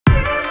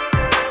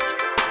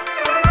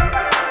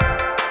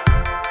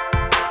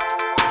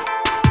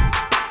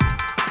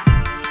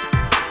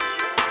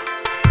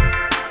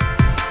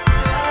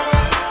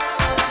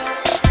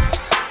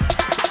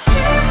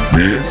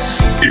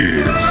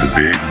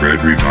Big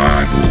Red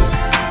Revival.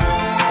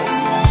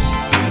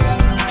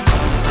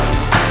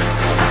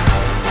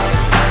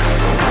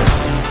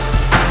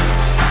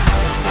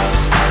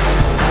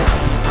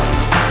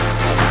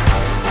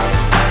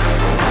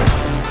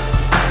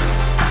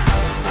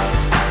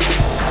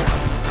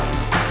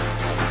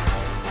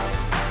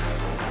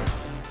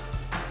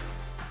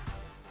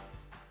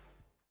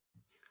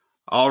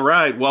 All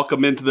right,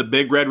 welcome into the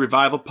Big Red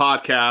Revival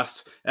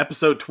podcast,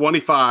 episode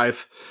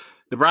 25.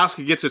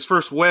 Nebraska gets its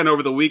first win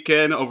over the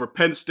weekend over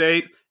Penn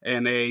State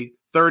and a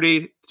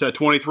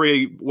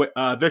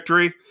 30-23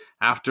 victory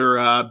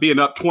after being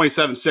up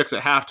 27-6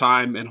 at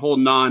halftime and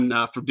holding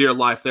on for dear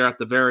life there at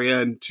the very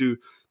end to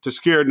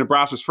secure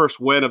Nebraska's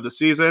first win of the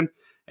season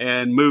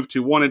and move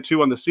to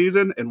 1-2 on the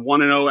season and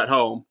 1-0 at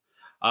home.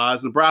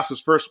 It's Nebraska's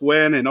first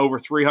win in over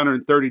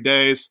 330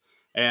 days,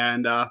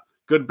 and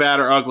good, bad,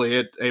 or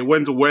ugly, a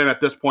win's a win at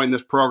this point in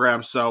this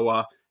program.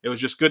 So it was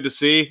just good to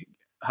see.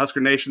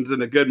 Husker Nation's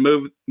in a good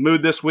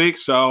mood this week.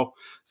 So,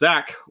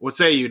 Zach, what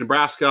say you?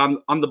 Nebraska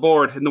on the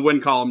board in the win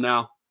column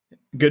now.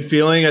 Good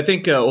feeling. I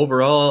think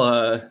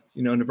overall,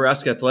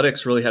 Nebraska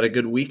athletics really had a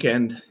good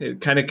weekend.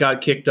 It kind of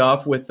got kicked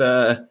off with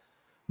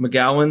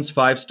McGowan's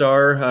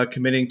 5-star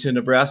committing to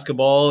Nebraska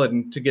ball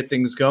and to get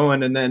things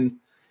going. And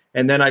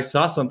then I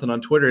saw something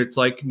on Twitter. It's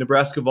like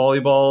Nebraska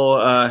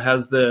volleyball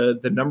has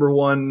the number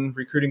one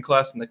recruiting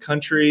class in the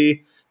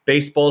country.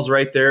 Baseball's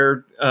right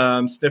there,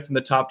 sniffing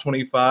the top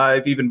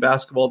 25, even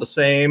basketball the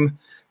same.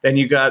 Then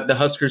you got the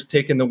Huskers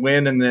taking the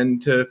win. And then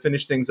to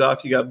finish things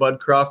off, you got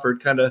Bud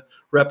Crawford kind of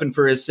repping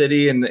for his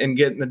city and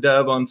getting the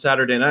dub on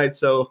Saturday night.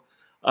 So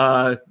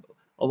a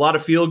lot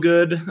of feel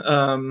good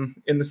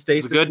in the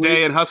state. It's a good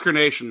day in Husker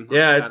Nation.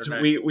 Yeah,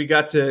 we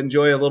got to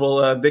enjoy a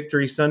little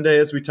Victory Sunday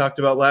as we talked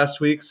about last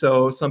week.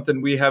 So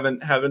something we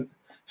haven't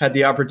had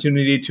the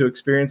opportunity to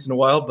experience in a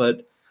while,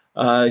 but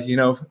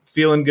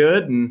feeling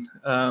good and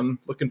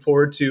looking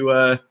forward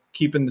to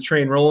keeping the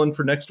train rolling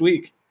for next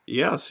week.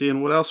 Yeah,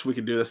 seeing what else we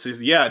can do this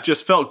season. Yeah, it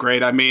just felt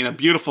great. I mean, a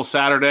beautiful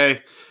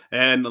Saturday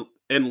and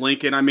in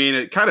Lincoln. I mean,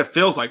 it kind of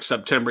feels like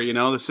September,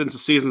 since the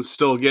season's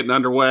still getting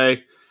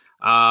underway.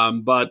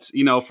 But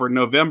for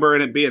November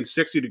and it being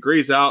 60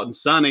 degrees out and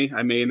sunny,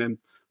 and we've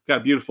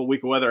got a beautiful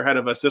week of weather ahead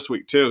of us this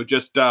week too.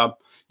 Just, it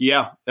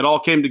all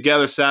came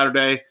together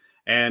Saturday.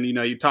 And,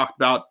 you talked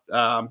about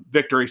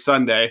Victory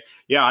Sunday.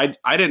 Yeah,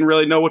 I didn't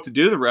really know what to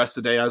do the rest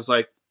of the day. I was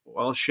like,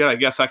 well, shit, I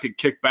guess I could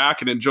kick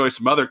back and enjoy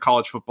some other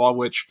college football,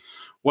 which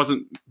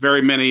wasn't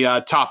very many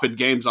top-end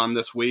games on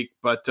this week.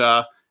 But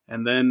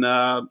and then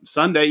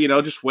Sunday,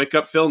 just wake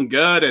up feeling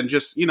good and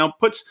just,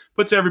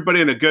 puts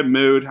everybody in a good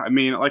mood. I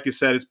mean, like you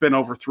said, it's been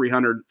over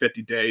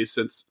 350 days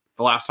since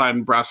the last time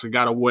Nebraska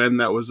got a win.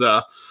 That was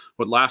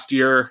last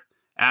year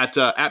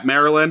at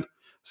Maryland.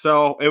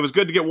 So it was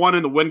good to get one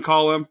in the win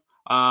column.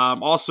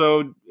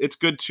 Also, it's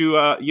good to,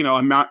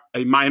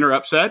 a minor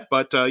upset,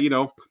 but,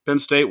 Penn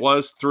State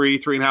was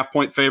 3.5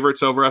 point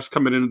favorites over us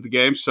coming into the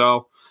game.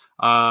 So,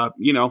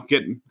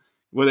 getting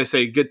what they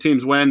say, good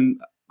teams win,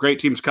 great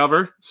teams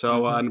cover.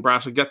 So,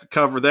 Nebraska got the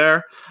cover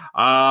there.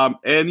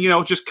 And,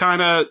 just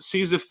kind of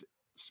see if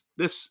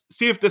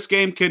this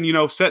game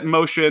can, set in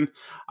motion,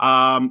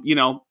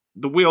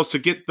 the wheels to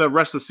get the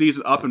rest of the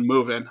season up and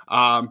moving.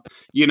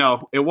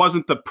 It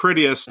wasn't the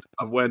prettiest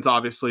of wins,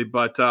 obviously,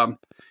 but,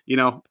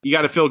 you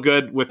got to feel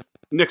good with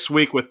next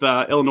week with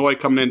Illinois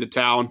coming into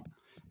town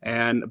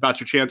and about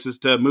your chances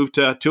to move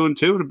to 2-2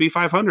 to be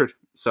 500.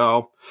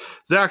 So,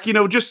 Zach,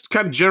 just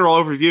kind of general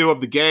overview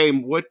of the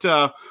game. What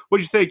do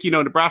you think?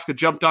 Nebraska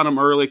jumped on them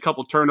early, a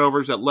couple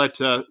turnovers that led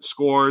to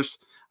scores,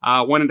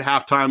 went into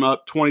halftime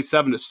up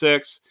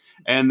 27-6.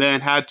 And then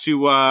had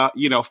to,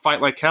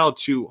 fight like hell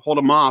to hold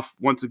them off.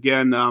 Once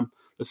again,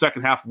 the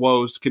second half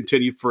woes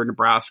continue for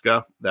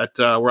Nebraska. That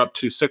we're up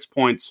to 6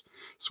 points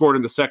scored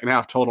in the second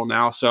half total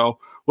now. So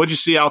what'd you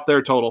see out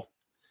there total?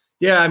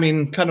 Yeah,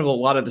 kind of a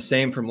lot of the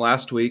same from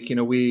last week.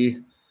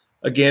 We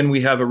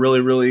have a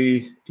really,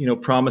 really,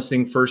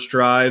 promising first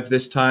drive.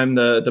 This time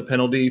the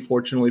penalty,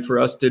 fortunately for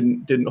us,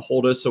 didn't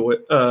hold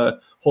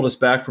us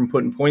back from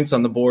putting points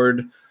on the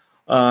board.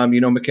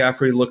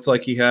 McCaffrey looked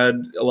like he had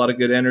a lot of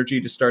good energy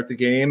to start the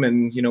game.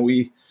 And,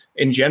 we,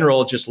 in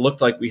general, just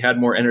looked like we had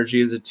more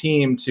energy as a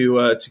team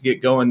to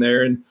get going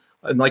there. And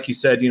like you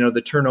said,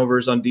 the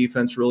turnovers on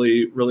defense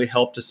really, really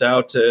helped us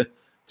out to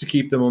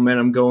keep the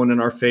momentum going in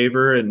our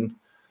favor. And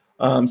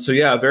a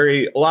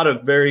lot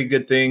of very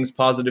good things,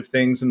 positive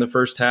things in the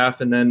first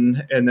half. And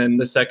then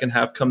the second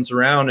half comes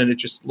around and it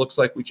just looks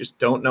like we just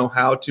don't know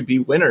how to be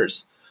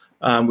winners.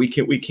 We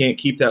can't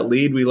keep that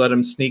lead. We let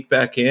them sneak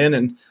back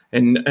in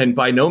and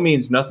by no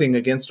means nothing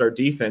against our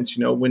defense.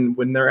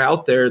 When they're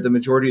out there, the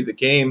majority of the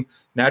game,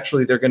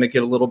 naturally they're going to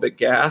get a little bit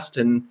gassed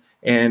and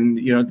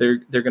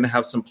they're going to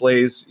have some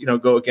plays,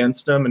 go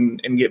against them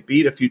and get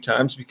beat a few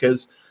times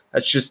because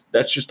that's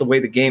just the way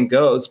the game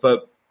goes.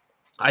 But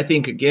I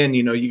think, again,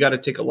 you got to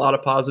take a lot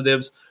of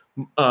positives,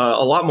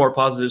 a lot more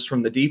positives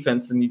from the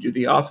defense than you do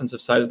the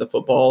offensive side of the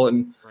football.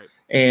 And, right.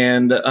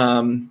 And,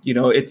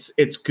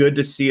 it's good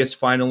to see us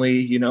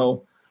finally,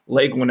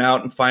 leg one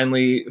out and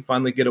finally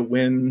get a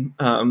win,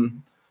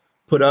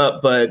 put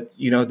up, but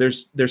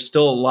there's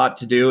still a lot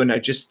to do, and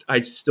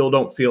I still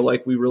don't feel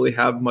like we really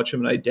have much of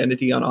an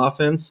identity on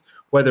offense,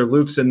 whether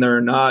Luke's in there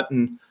or not.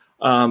 And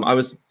I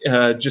was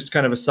just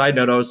kind of a side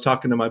note, I was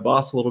talking to my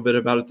boss a little bit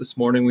about it this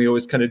morning. We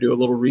always kind of do a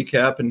little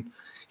recap, and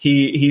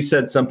he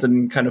said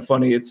something kind of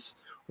funny. It's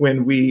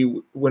when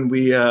we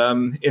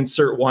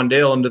insert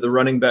Wan'Dale into the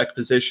running back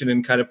position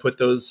and kind of put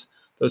those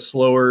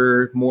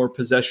slower, more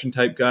possession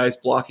type guys,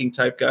 blocking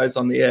type guys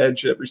on the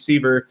edge at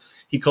receiver,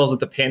 he calls it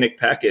the panic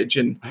package.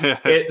 And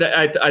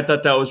I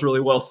thought that was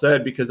really well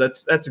said, because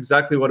that's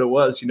exactly what it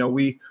was.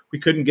 We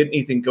couldn't get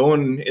anything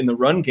going in the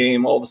run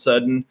game all of a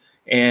sudden.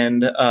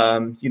 And,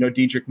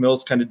 Dedrick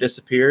Mills kind of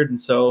disappeared.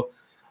 And so,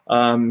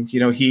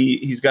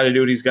 he's got to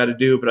do what he's got to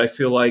do. But I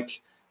feel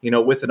like,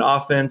 with an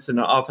offense and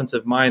an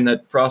offensive mind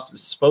that Frost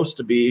is supposed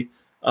to be,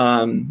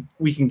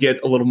 we can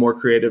get a little more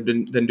creative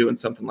than doing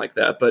something like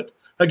that. But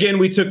again,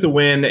 we took the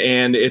win,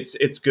 and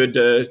it's good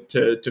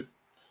to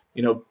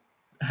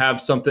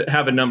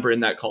have a number in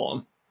that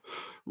column.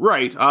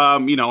 Right.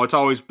 It's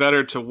always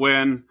better to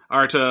win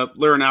or to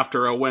learn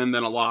after a win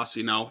than a loss,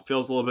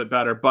 feels a little bit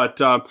better. But,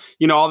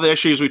 all the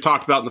issues we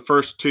talked about in the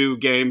first two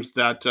games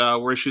that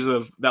were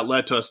issues that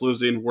led to us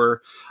losing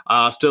were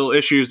still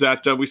issues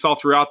that we saw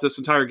throughout this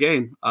entire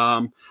game.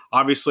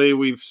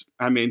 Obviously,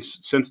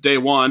 since day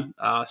one,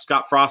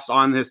 Scott Frost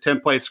on his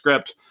 10-play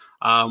script,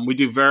 we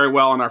do very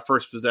well on our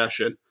first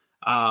possession.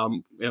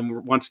 And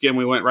once again,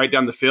 we went right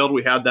down the field.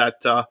 We had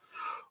that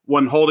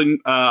one holding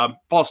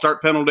false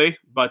start penalty,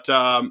 but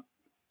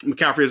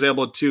McCaffrey was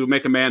able to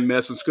make a man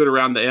miss and scoot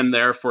around the end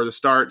there for the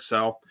start.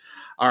 So,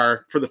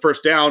 for the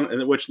first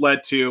down, which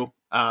led to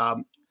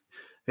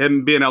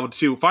him being able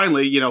to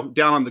finally,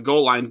 down on the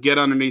goal line, get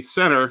underneath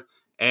center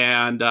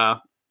and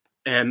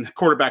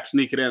quarterback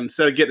sneak it in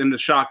instead of getting into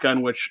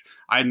shotgun, which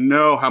I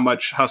know how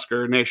much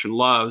Husker Nation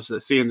loves,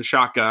 seeing the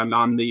shotgun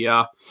on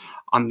the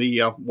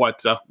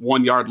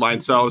 1 yard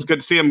line. So it was good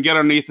to see him get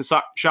underneath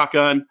the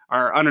shotgun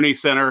or underneath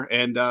center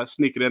and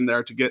sneak it in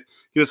there to get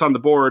us on the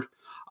board.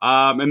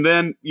 And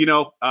then,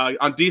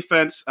 on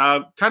defense,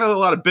 kind of a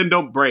lot of bend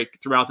don't break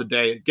throughout the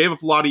day. Gave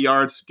up a lot of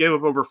yards, gave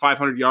up over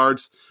 500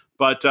 yards,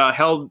 but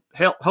held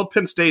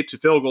Penn State to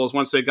field goals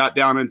once they got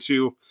down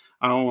into,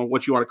 I don't know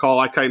what you want to call,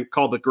 I kind of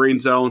call the green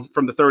zone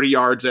from the 30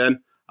 yards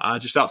in,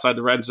 just outside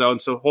the red zone.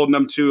 So holding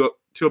them to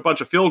a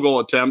bunch of field goal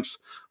attempts,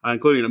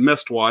 including a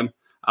missed one,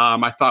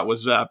 I thought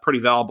was pretty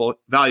valuable,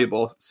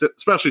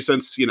 especially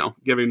since,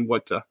 given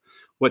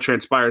what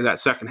transpired that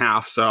second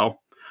half. So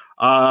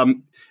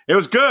it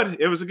was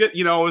good. It was it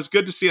was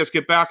good to see us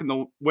get back in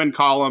the win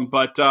column,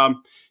 but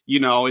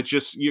it's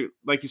just,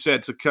 like you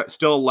said, it's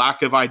still a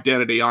lack of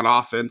identity on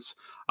offense.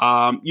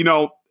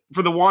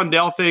 For the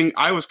Wan'Dale thing,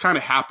 I was kind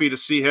of happy to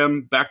see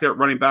him back there at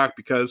running back,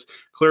 because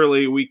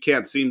clearly we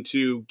can't seem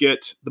to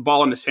get the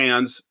ball in his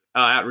hands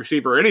at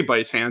receiver, or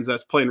anybody's hands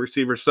that's playing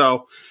receiver.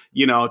 So,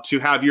 to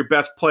have your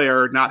best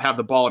player not have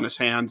the ball in his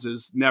hands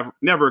is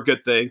never a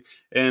good thing.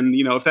 And,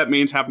 if that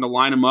means having to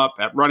line him up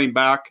at running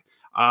back,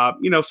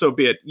 so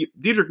be it.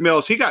 Dedrick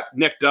Mills, he got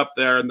nicked up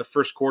there in the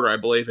first quarter, I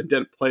believe, and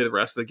didn't play the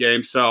rest of the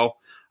game. So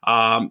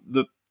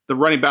the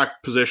running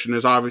back position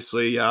is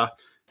obviously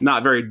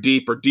not very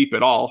deep or deep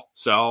at all.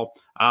 So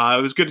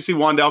it was good to see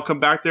Wan'Dale come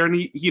back there, and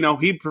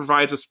he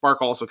provides a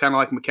spark also, kind of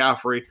like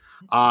McCaffrey.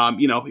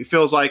 He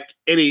feels like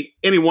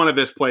any one of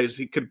his plays,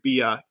 he could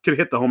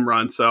hit the home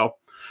run. So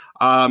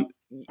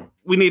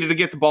we needed to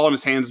get the ball in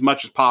his hands as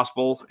much as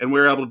possible, and we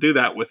were able to do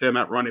that with him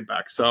at running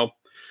back. So,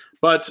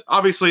 but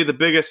obviously the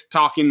biggest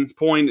talking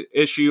point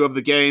issue of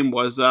the game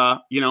was,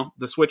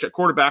 the switch at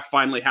quarterback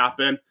finally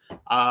happened.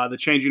 The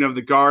changing of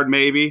the guard,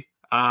 maybe.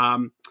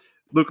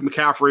 Luke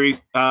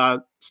McCaffrey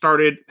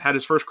had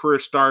his first career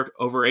start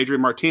over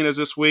Adrian Martinez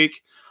this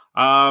week.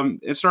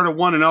 It started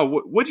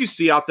 1-0. What did you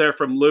see out there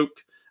from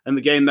Luke in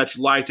the game that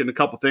you liked, and a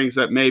couple things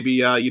that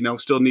maybe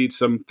still need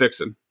some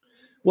fixing?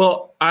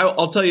 Well,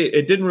 I'll tell you,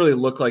 it didn't really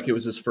look like it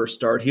was his first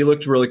start. He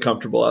looked really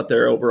comfortable out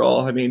there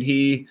overall. I mean,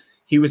 he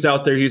was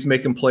out there. He was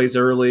making plays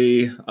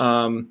early.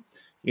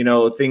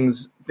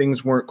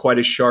 Things weren't quite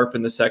as sharp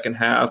in the second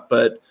half,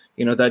 but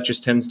that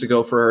just tends to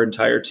go for our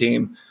entire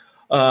team.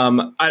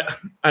 I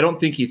don't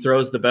think he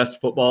throws the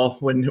best football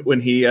when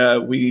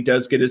he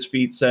does get his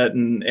feet set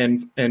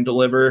and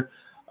deliver.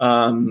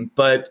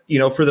 But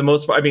for the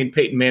most part, I mean,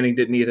 Peyton Manning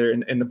didn't either,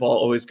 and the ball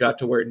always got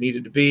to where it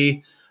needed to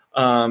be.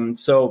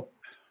 So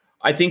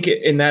I think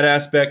in that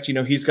aspect,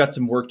 he's got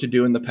some work to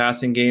do in the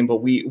passing game,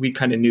 but we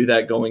kind of knew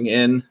that going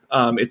in.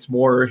 It's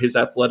more his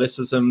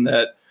athleticism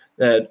that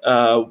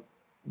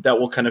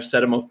will kind of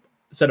set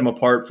him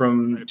apart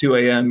from 2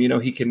 a.m.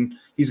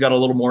 He's got a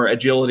little more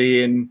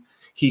agility, and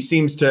he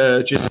seems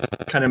to just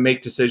kind of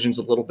make decisions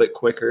a little bit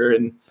quicker.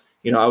 And,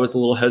 I was a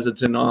little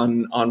hesitant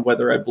on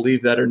whether I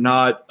believe that or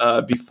not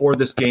before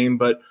this game,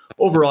 but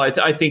overall,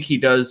 I think he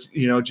does,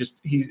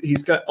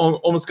 he's got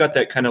almost got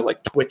that kind of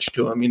like twitch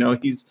to him.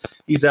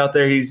 He's out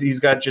there, he's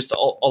got just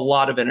a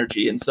lot of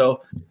energy. And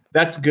so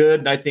that's good.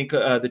 And I think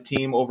the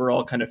team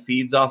overall kind of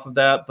feeds off of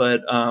that,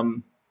 but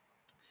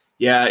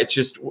it's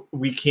just,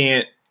 we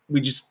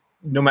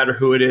no matter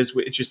who it is,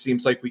 it just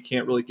seems like we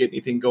can't really get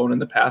anything going in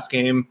the pass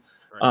game.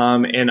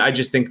 Right. And I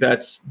just think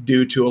that's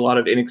due to a lot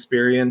of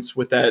inexperience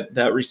with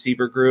that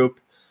receiver group.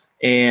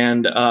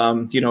 And,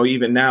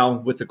 even now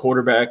with the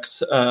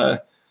quarterbacks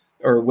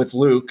or with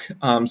Luke.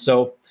 On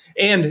top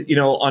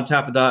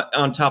of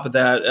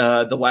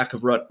that, the lack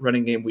of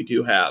running game we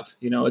do have,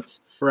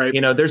 it's right.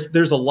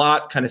 There's a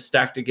lot kind of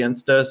stacked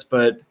against us,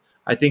 but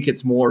I think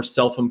it's more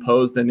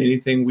self-imposed than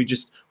anything.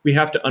 We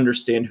have to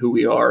understand who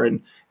we are.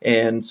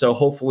 And so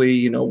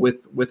hopefully,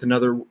 with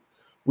another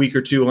week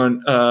or two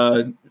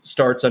on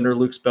starts under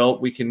Luke's belt,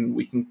 we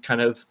can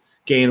kind of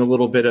gain a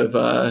little bit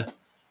of,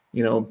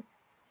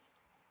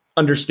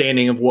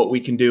 understanding of what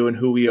we can do and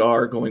who we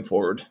are going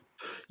forward.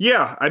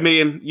 Yeah, I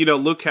mean,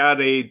 Luke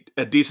had a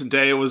decent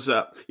day. It was,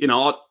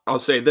 I'll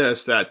say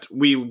this, that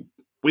we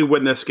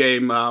win this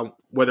game,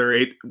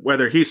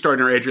 whether he's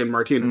starting or Adrian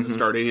Martinez is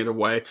starting, either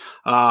way.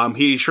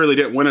 He surely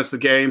didn't win us the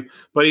game,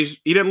 but he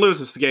didn't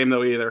lose us the game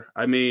though either.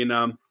 I mean,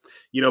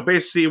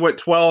 basically he went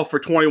 12 for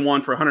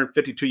 21 for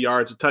 152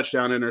 yards, a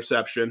touchdown,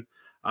 interception.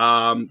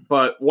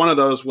 But one of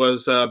those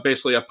was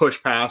basically a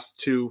push pass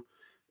to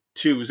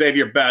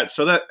Xavier Betts.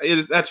 So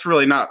that's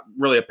really not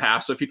really a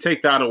pass. So if you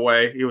take that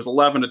away, he was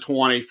 11 to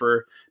 20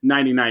 for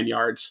 99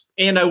 yards.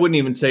 And I wouldn't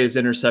even say his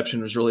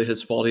interception was really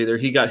his fault either.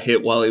 He got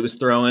hit while he was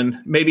throwing.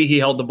 Maybe he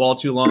held the ball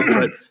too long,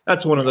 but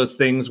that's one of those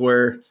things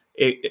where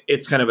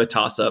it's kind of a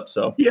toss up.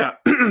 So yeah.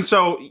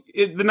 So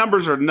the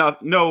numbers are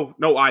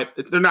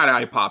they're not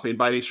eye popping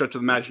by any stretch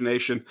of the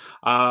imagination.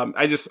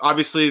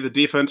 Obviously the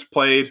defense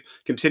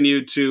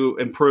continued to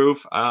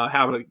improve,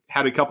 had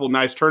a couple of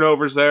nice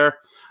turnovers there.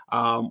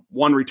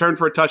 One returned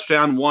for a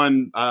touchdown,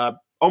 one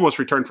almost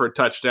returned for a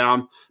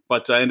touchdown,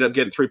 but ended up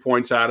getting 3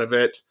 points out of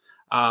it.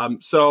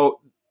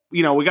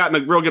 We got in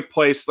a real good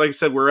place. Like I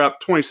said, we're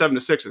up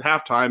 27-6 at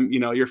halftime.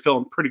 You're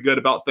feeling pretty good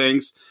about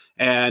things,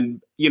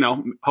 and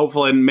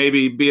hopefully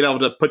maybe being able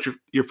to put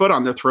your foot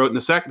on their throat in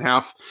the second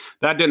half.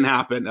 That didn't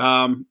happen.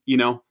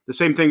 The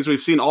same things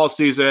we've seen all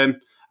season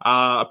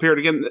appeared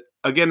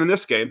again in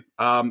this game.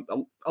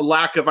 A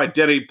lack of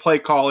identity play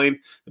calling.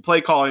 The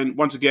play calling,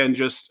 once again,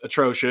 just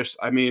atrocious.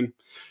 I mean,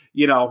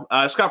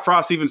 Scott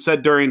Frost even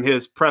said during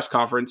his press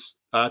conference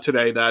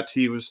today that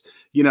he was,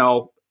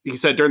 he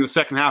said during the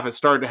second half it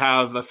started to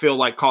have a feel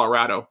like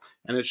Colorado.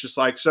 And it's just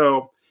like,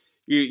 so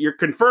you're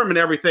confirming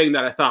everything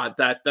that I thought,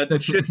 that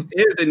shit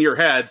is in your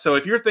head. So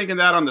if you're thinking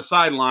that on the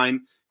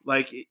sideline,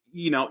 like,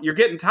 you're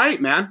getting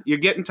tight, man. You're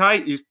getting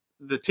tight.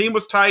 The team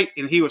was tight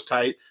and he was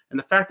tight. And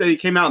the fact that he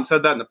came out and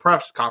said that in the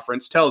press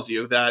conference tells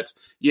you that,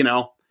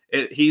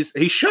 he's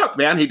shook,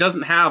 man. He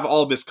doesn't have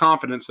all of his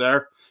confidence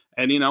there.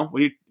 And,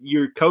 when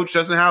your coach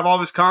doesn't have all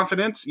of his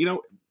confidence,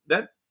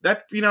 that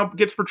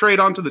gets portrayed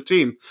onto the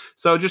team.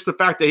 So just the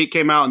fact that he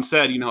came out and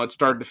said, it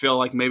started to feel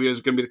like maybe it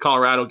was going to be the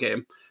Colorado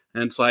game.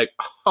 And it's like,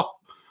 oh,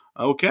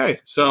 okay.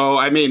 So,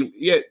 I mean,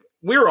 yeah,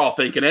 we were all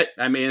thinking it.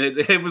 I mean,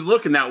 it was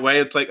looking that way.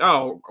 It's like,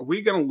 oh, are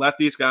we going to let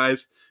these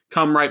guys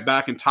come right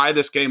back and tie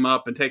this game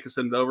up and take us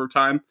into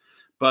overtime?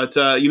 But,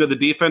 the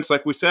defense,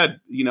 like we said,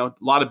 a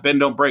lot of bend,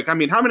 don't break. I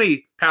mean, how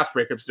many pass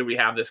breakups did we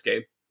have this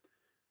game?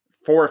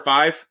 4 or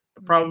 5,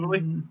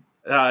 probably.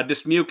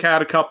 Dismuke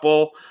had a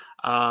couple.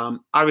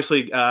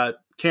 Obviously,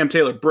 Cam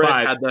Taylor-Britt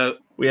had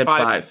We had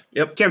 5.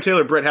 Yep. Cam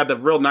Taylor-Britt had the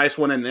real nice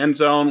one in the end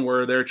zone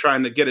where they're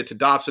trying to get it to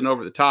Dobson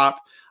over the top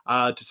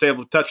to save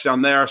a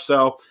touchdown there.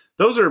 So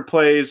those are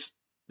plays,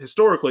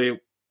 historically,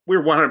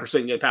 we're 100%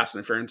 getting pass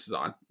interferences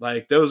on.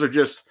 Like,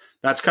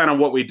 that's kind of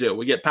what we do.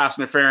 We get pass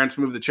interference,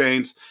 move the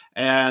chains,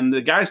 and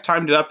the guys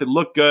timed it up. They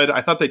looked good.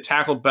 I thought they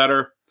tackled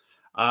better.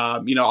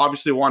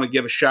 Obviously want to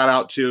give a shout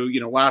out to,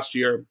 last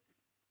year,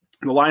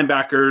 the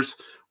linebackers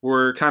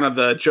were kind of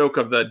the joke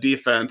of the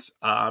defense,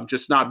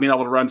 just not being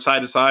able to run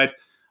side to side.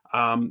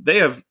 They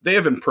have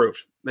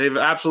improved. They've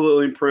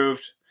absolutely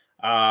improved.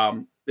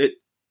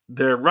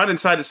 They're running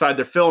side to side.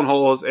 They're filling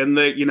holes, and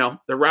they're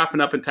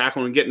wrapping up and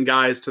tackling and getting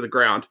guys to the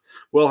ground.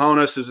 Will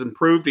Honas has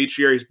improved each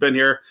year he's been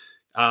here.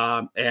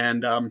 Sorry,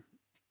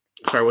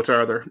 what's our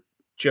other?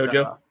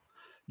 JoJo.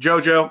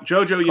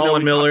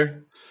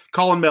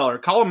 Colin Miller.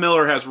 Colin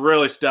Miller has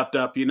really stepped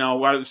up.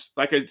 I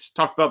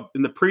talked about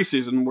in the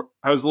preseason,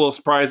 I was a little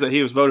surprised that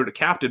he was voted a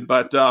captain,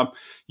 but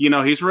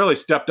he's really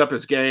stepped up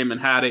his game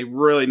and had a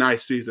really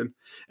nice season.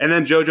 And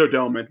then JoJo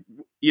Domann,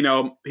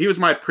 he was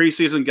my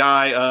preseason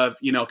guy of,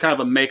 kind of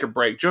a make or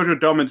break. JoJo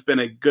Domann's been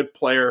a good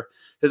player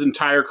his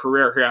entire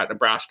career here at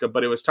Nebraska,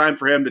 but it was time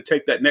for him to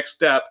take that next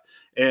step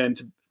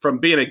and from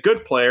being a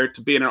good player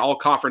to being an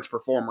all-conference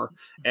performer.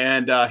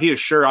 And he is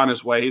sure on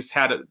his way. He's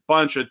had a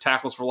bunch of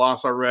tackles for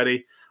loss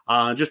already.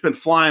 Just been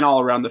flying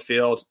all around the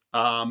field.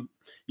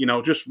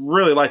 Just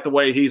really like the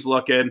way he's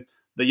looking.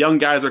 The young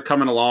guys are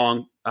coming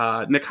along.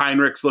 Nick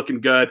Heinrich's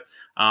looking good.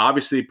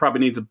 Obviously,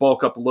 probably needs to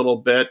bulk up a little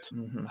bit.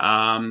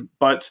 Mm-hmm.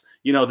 But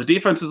the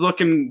defense is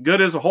looking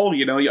good as a whole.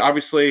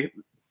 Obviously,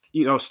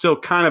 still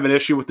kind of an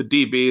issue with the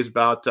DBs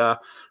about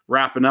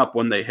wrapping up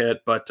when they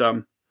hit. But,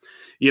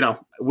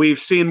 we've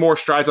seen more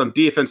strides on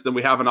defense than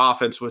we have on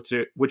offense,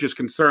 which is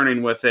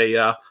concerning with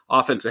a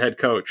offensive head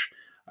coach.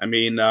 I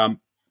mean,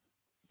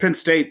 Penn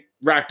State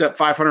racked up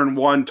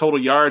 501 total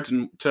yards,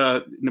 and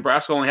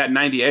Nebraska only had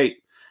 98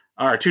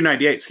 or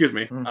 298. Excuse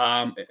me.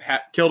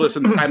 It killed us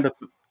in the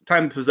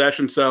time of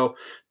possession. So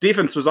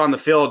defense was on the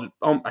field.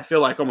 I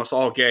feel like almost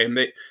all game.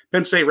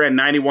 Penn State ran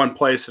 91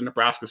 plays to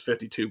Nebraska's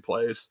 52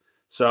 plays.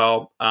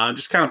 So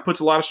just kind of puts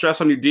a lot of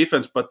stress on your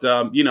defense. But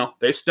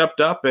they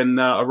stepped up and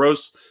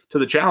arose to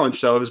the challenge.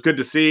 So it was good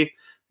to see.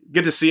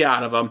 Good to see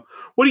out of them.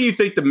 What do you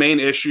think the main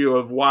issue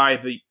of why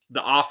the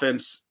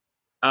offense,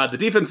 the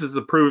defense is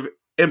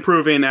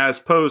improving as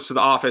opposed to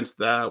the offense,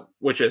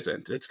 which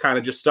isn't? It's kind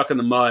of just stuck in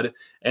the mud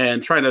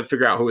and trying to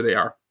figure out who they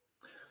are.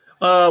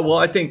 Well,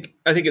 I think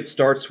it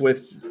starts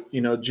with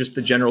just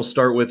the general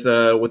start with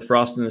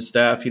Frost and his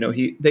staff.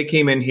 They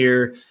came in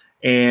here,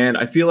 and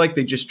I feel like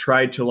they just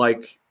tried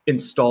to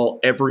install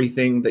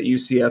everything that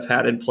UCF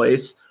had in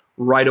place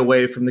right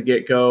away from the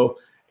get-go,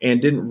 and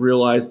didn't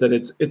realize that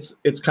it's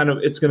going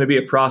to be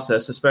a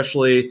process.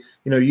 Especially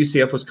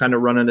UCF was kind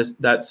of running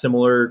that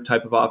similar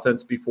type of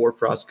offense before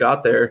Frost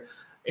got there,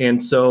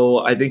 and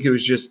so I think it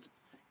was just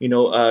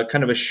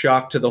kind of a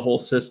shock to the whole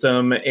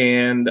system.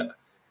 And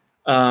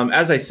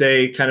as I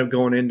say, kind of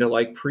going into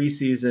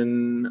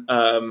preseason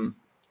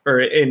or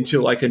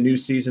into a new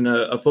season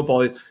of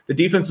football, the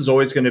defense is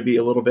always going to be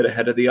a little bit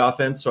ahead of the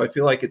offense. So I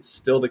feel like it's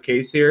still the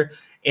case here.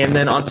 And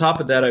then on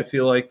top of that, I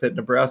feel like that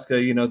Nebraska,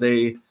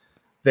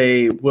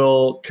 they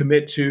will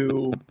commit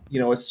to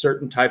a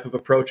certain type of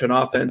approach on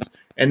offense,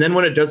 and then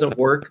when it doesn't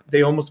work,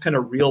 they almost kind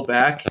of reel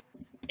back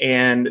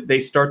and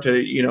they start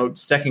to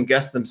second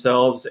guess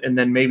themselves, and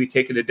then maybe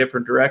take it a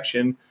different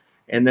direction.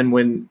 And then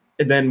when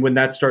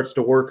that starts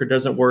to work or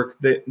doesn't work,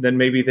 then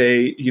maybe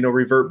they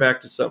revert back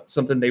to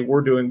something they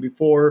were doing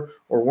before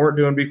or weren't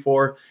doing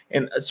before.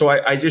 And so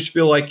I just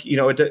feel like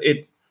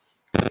it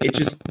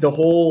just, the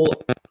whole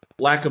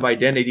lack of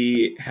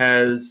identity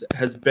has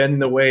been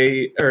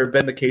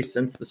the case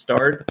since the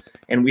start,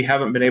 and we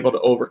haven't been able to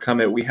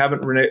overcome it. We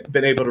haven't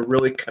been able to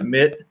really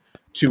commit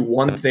to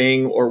one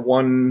thing or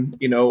one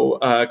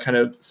kind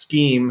of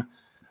scheme,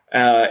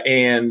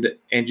 and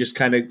just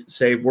kind of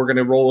say, we're going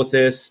to roll with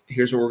this.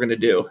 Here's what we're going to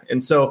do.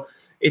 And so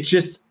it's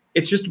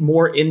just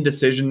more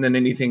indecision than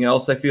anything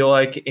else, I feel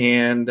like.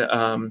 And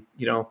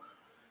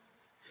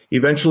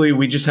eventually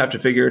we just have to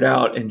figure it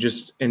out and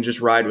just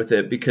ride with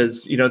it,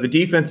 because the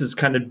defense has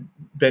kind of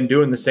been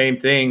doing the same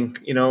thing,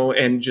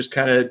 and just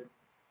kind of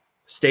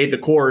stayed the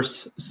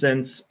course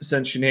since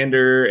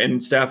Shenander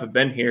and staff have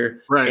been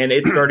here, right? And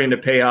it's starting to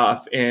pay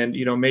off. And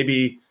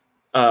maybe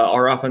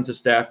our offensive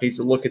staff needs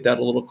to look at that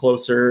a little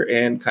closer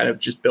and kind of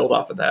just build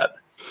off of that.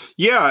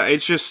 Yeah,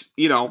 it's just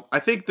I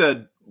think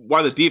that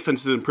why the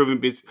defense is improving.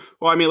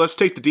 Well, I mean, let's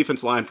take the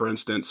defense line for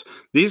instance.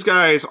 These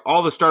guys,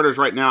 all the starters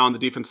right now on the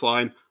defense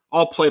line,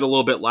 all played a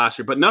little bit last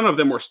year, but none of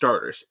them were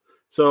starters.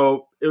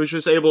 So it was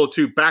just able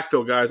to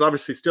backfill guys.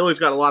 Obviously, Stilley's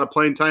got a lot of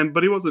playing time,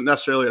 but he wasn't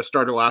necessarily a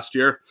starter last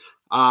year.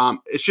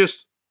 It's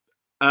just,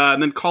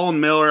 and then Colin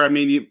Miller. I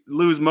mean, you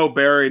lose Mo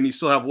Berry, and you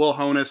still have Will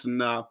Honus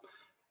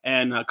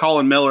and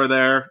Colin Miller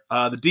there.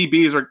 The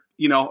DBs are,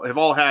 have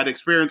all had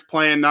experience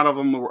playing. None of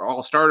them were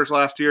all starters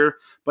last year,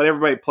 but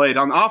everybody played.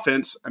 On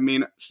offense, I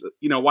mean,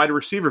 wide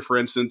receiver, for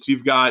instance,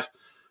 you've got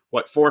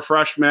 4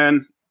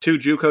 freshmen, 2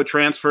 JUCO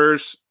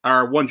transfers,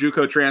 or 1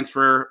 JUCO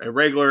transfer, a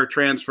regular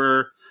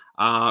transfer,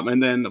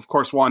 and then, of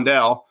course,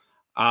 Wandale.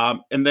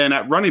 And then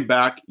at running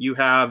back, you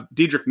have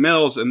Dedrick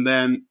Mills, and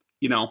then,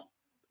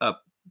 a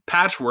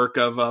patchwork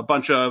of a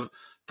bunch of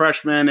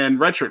freshmen and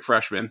redshirt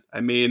freshmen.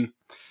 I mean,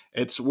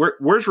 it's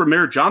where's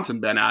Ramir Johnson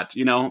been at?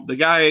 The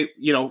guy,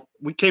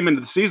 we came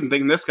into the season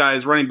thinking this guy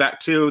is running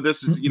back too.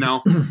 This is,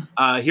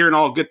 hearing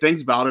all good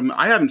things about him.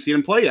 I haven't seen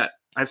him play yet.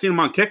 I've seen him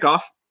on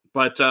kickoff,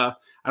 but I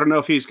don't know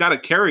if he's got a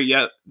carry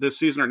yet this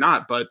season or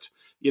not. But,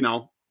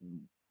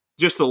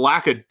 just the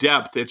lack of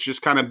depth, it's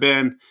just kind of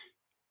been,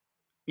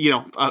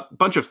 a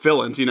bunch of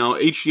fill-ins.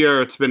 Each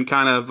year it's been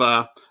kind of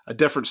a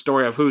different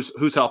story of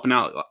who's helping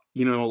out.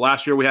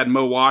 Last year we had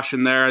Mo Wash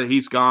in there.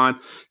 He's gone.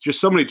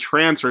 Just so many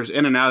transfers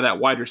in and out of that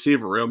wide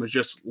receiver room has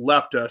just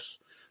left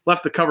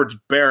the coverage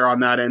bare on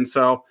that end.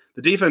 So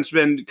the defense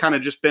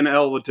been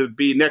able to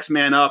be next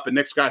man up and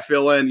next guy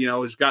fill in.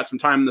 He's got some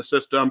time in the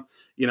system.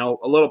 A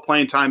little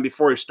playing time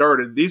before he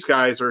started. These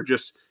guys are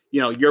just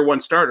year one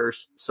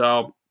starters.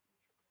 So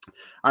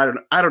I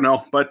don't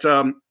know, but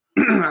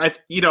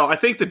I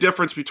think the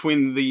difference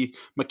between the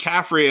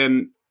McCaffrey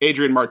and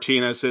Adrian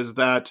Martinez is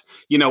that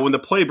when the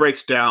play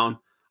breaks down,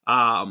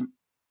 McCaffrey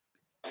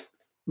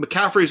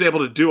is able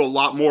to do a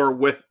lot more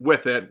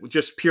with it, with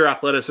just pure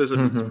athleticism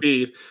and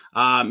speed.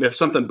 If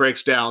something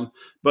breaks down,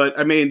 but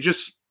I mean,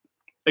 just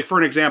like for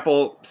an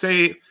example,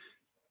 say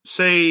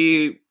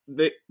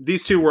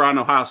these two were on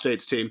Ohio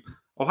State's team.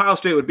 Ohio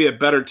State would be a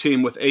better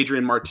team with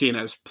Adrian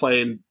Martinez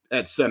playing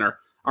at center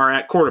or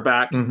at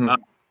quarterback.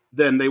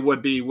 than they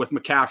would be with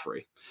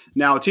McCaffrey.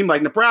 Now, a team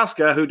like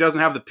Nebraska, who doesn't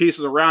have the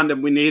pieces around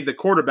him, we need the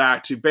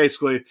quarterback to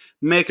basically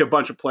make a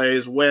bunch of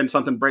plays when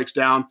something breaks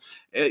down.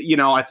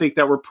 I think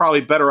that we're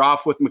probably better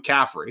off with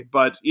McCaffrey.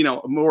 But,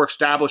 a more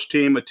established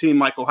team, a team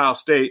like Ohio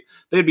State,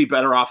 they'd be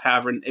better off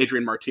having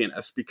Adrian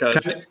Martinez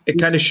because it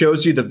kind of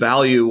shows you the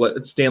value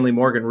what Stanley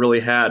Morgan really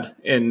had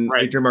in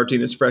Adrian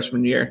Martinez's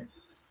freshman year.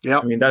 Yeah,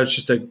 I mean, that was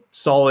just a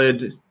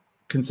solid,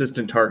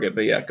 consistent target.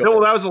 But yeah, well,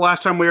 that was the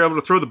last time we were able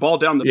to throw the ball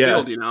down the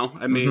field.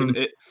 I mean,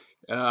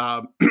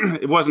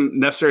 it wasn't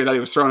necessary that he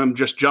was throwing them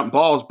just jump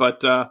balls,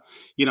 but I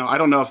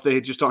don't know if they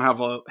just don't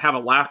have a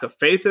lack of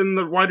faith in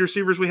the wide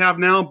receivers we have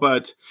now.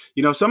 But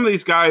some of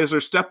these guys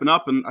are stepping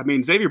up, and I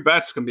mean, Xavier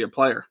Betts can be a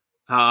player.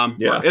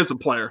 Or is a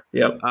player.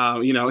 Yep.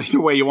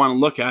 Either way you want to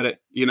look at it.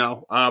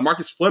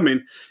 Marcus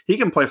Fleming, he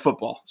can play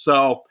football,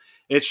 so.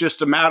 It's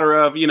just a matter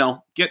of,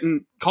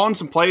 calling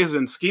some plays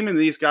and scheming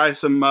these guys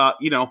some, I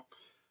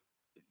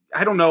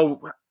don't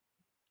know.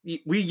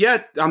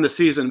 On the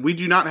season, we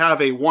do not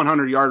have a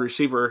 100-yard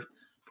receiver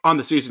on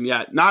the season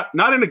yet. Not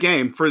in a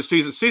game for the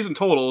season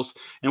totals,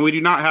 and we do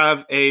not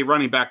have a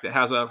running back that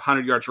has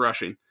 100 yards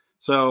rushing.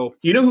 So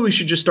who we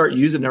should just start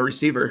using a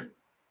receiver?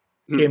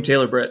 Cam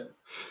Taylor-Britt.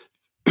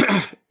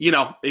 He's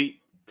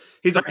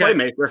a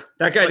playmaker.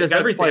 That guy does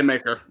everything.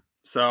 Playmaker.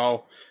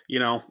 So,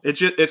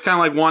 it's kind of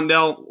like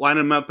Wandell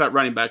lining him up at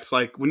running backs.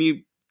 Like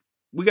we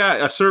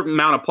got a certain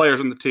amount of players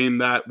on the team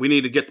that we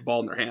need to get the ball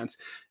in their hands.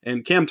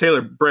 And Cam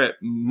Taylor-Britt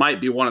might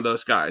be one of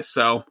those guys.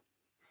 So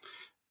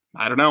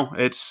I don't know.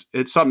 It's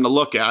something to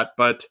look at.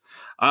 But,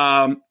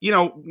 now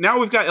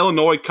we've got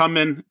Illinois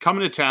coming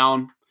to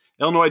town.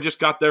 Illinois just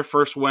got their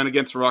first win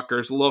against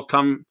Rutgers. A little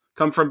come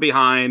from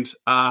behind,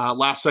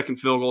 last second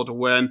field goal to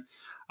win.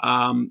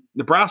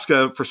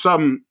 Nebraska, for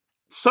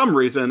some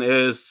reason,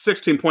 is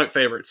 16-point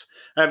favorites.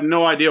 I have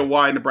no idea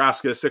why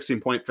Nebraska is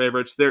 16-point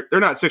favorites. They're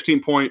not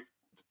 16-point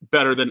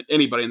better than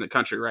anybody in the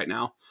country right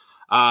now.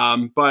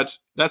 But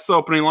that's the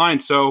opening line.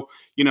 So,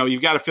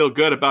 you've got to feel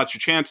good about your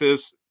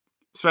chances,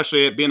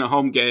 especially it being a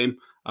home game,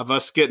 of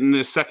us getting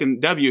this second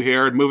W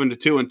here and moving to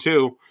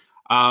 2-2.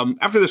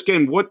 After this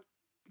game,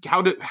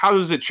 how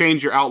does it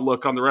change your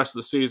outlook on the rest of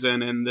the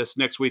season and this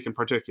next week in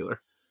particular?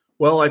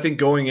 Well, I think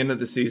going into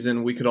the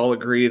season, we could all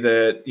agree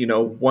that,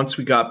 once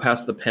we got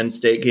past the Penn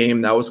State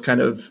game, that was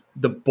kind of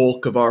the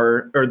bulk of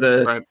we're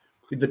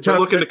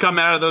looking to come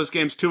out of those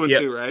games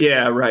 2-2, right?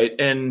 Yeah, right.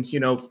 And,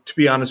 to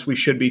be honest, we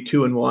should be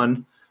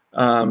 2-1.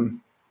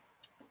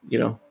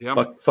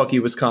 Fuck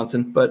you,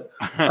 Wisconsin. But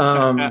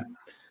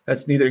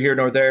that's neither here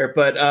nor there.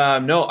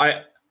 But no,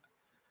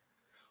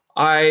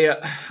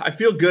 I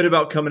feel good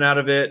about coming out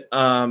of it.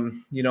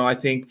 I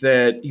think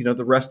that,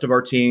 the rest of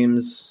our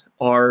teams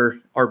are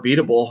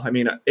beatable. I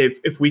mean,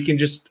 if we can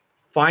just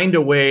find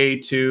a way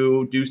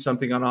to do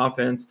something on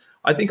offense,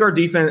 I think our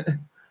defense,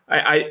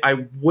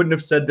 I wouldn't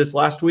have said this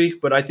last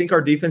week, but I think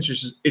our defense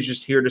is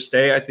just here to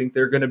stay. I think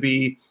they're going to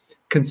be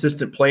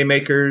consistent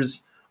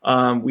playmakers.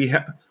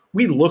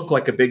 We look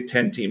like a Big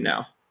Ten team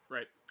now.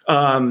 Right.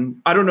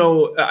 I don't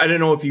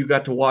know if you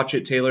got to watch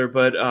it, Taylor,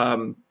 but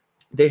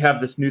they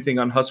have this new thing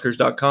on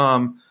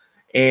Huskers.com,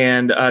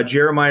 and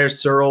Jeremiah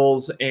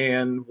Searles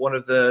and one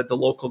of the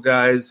local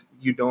guys,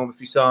 him if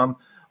you saw him,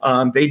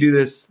 they do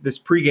this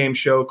pregame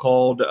show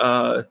called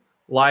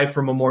Live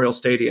from Memorial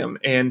Stadium,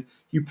 and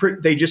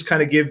they just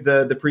kind of give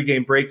the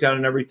pregame breakdown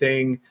and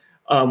everything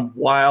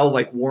while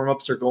like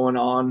warm-ups are going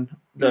on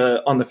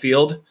the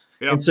field.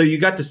 Yep. And so you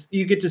get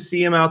to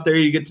see him out there.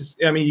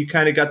 You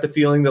kind of got the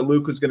feeling that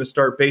Luke was going to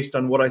start based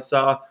on what I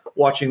saw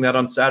watching that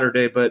on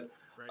Saturday, but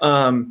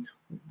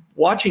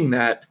watching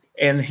that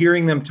and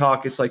hearing them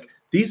talk, it's like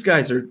these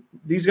guys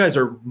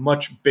are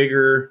much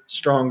bigger,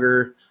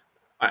 stronger.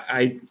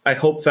 I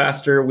hope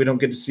faster. We don't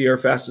get to see our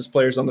fastest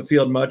players on the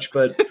field much,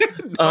 but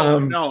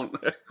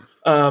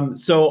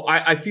so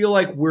I feel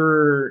like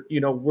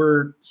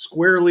we're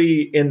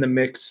squarely in the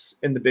mix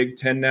in the Big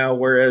Ten now,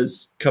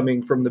 whereas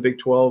coming from the Big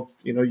 12,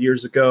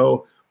 years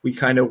ago, we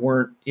kind of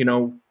weren't,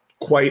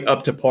 quite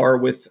up to par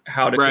with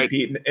how to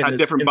compete at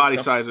different body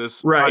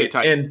sizes, right?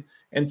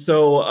 And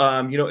so,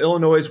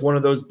 Illinois is one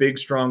of those big,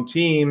 strong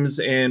teams,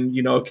 and,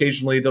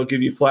 occasionally they'll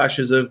give you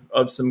flashes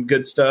of some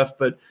good stuff.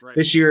 But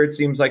this year it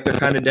seems like they're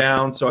kind of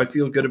down. So I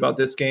feel good about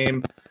this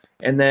game.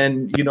 And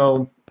then,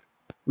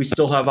 we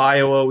still have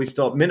Iowa. We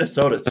still have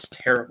Minnesota. It's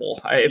terrible.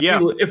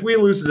 If we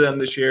lose to them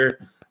this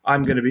year,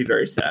 I'm going to be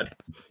very sad.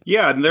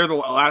 Yeah, and they're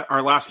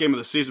our last game of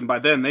the season. By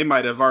then, they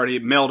might have already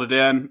mailed it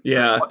in.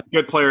 Yeah,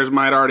 good players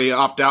might already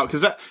opt out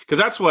because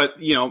that's what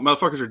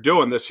motherfuckers are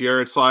doing this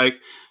year. It's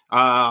like.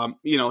 I'm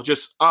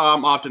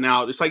opting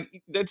out. It's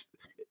like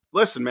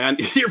listen, man,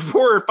 you're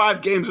 4 or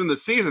 5 games in the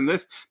season.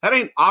 That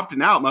ain't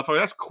opting out, motherfucker.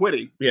 That's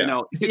quitting.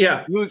 Yeah.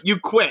 You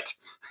quit.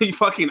 You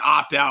fucking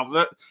opt out.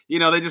 But,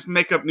 they just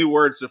make up new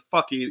words to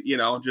fucking, you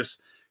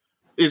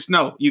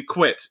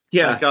quit.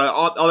 Yeah. Like,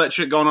 all that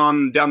shit going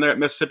on down there at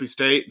Mississippi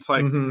State. It's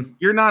like,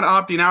 You're not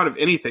opting out of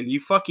anything. You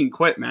fucking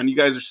quit, man. You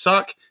guys are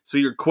suck. So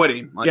you're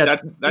quitting.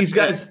 Like, these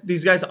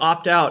guys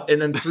opt out. And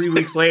then 3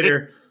 weeks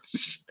later,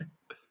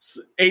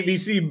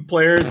 ABC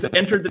players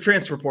entered the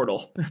transfer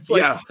portal. It's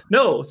like, Yeah.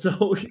 no,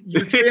 so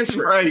you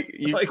transfer. Right.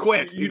 You Like,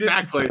 quit. you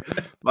Exactly.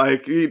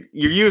 Like you're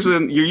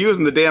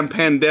using the damn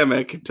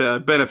pandemic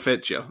to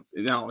benefit you.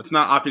 No, it's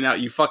not opting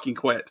out. You fucking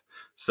quit.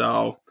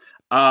 So,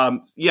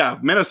 yeah,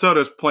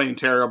 Minnesota's playing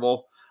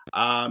terrible.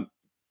 Other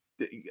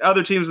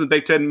teams in the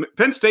Big Ten,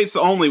 Penn State's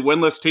the only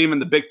winless team in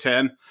the Big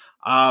Ten.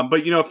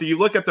 But, if you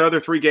look at the other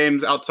three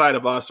games outside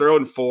of us, they're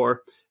 0-4.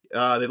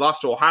 They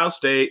lost to Ohio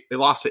State, they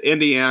lost to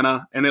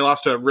Indiana, and they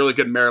lost to a really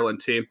good Maryland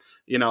team.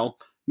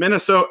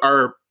 Minnesota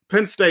or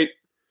Penn State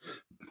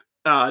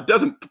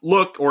doesn't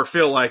look or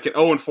feel like an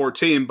 0-4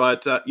 team,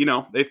 but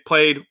they've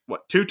played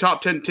two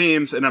top 10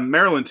 teams and a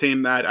Maryland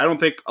team that I don't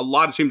think a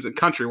lot of teams in the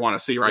country want to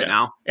see right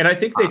now. And I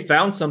think they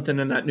found something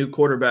in that new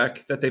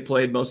quarterback that they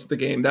played most of the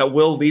game, that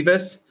Will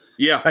Levis.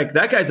 Yeah, like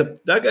that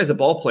guy's a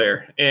ball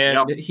player,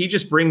 and he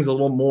just brings a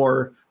little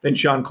more than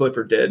Sean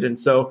Clifford did, and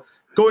so.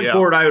 Going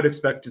forward, I would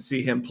expect to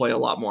see him play a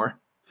lot more.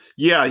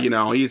 Yeah,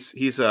 he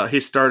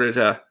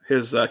started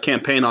his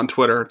campaign on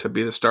Twitter to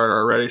be the starter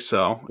already.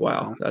 So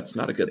wow, that's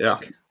not a good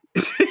look.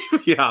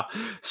 Yeah.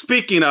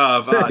 Speaking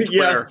of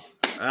Twitter,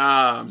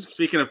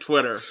 speaking of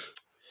Twitter,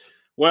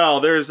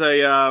 well, there's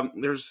one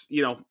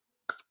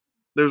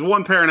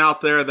parent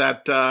out there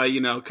that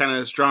kind of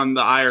has drawn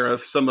the ire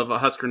of some of a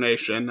Husker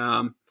Nation.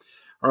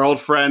 Our old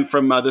friend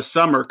from this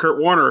summer,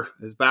 Kurt Warner,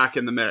 is back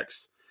in the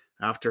mix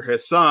after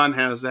his son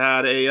has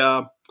had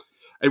a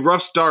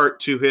rough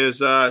start to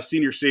his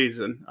senior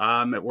season,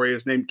 where he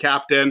was named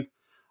captain.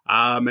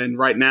 And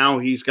right now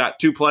he's got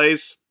 2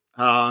 plays.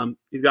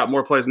 He's got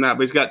more plays than that,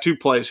 but he's got 2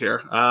 plays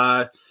here.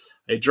 A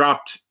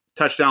dropped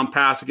touchdown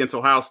pass against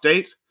Ohio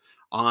State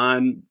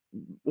on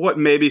what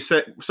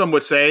some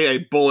would say a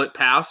bullet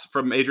pass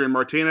from Adrian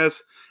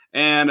Martinez,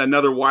 and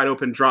another wide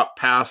open drop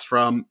pass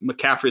from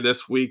McCaffrey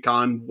this week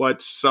on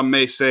what some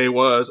may say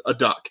was a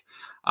duck.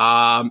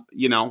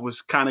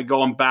 Was kind of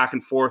going back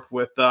and forth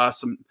with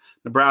some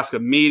Nebraska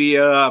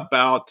media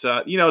about,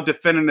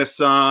 defending his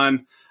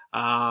son,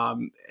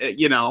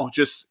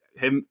 just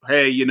him.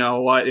 Hey, you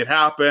know what? It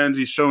happens.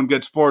 He's showing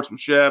good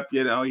sportsmanship.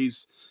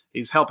 He's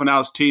helping out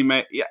his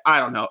teammate. Yeah, I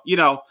don't know.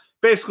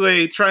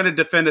 Basically trying to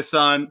defend his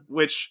son,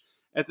 which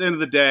at the end of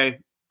the day,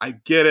 I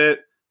get it.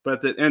 But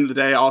at the end of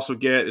the day, I also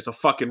get it's a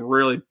fucking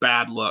really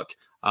bad look.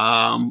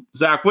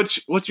 Zach,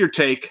 what's your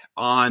take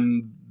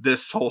on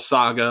this whole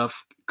saga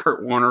of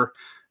Kurt Warner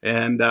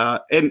and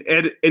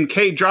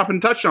Cade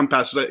dropping touchdown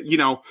passes?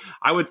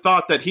 I would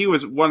thought that he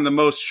was one of the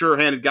most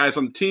sure-handed guys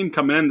on the team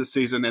coming in this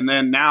season, and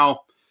then now,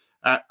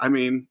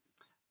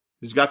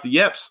 he's got the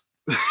yips.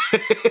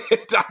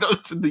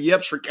 The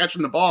yips for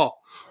catching the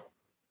ball.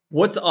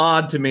 What's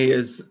odd to me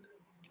is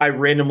I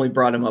randomly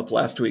brought him up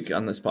last week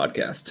on this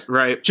podcast.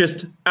 Right.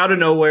 Just out of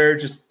nowhere,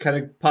 just kind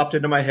of popped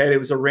into my head. It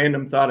was a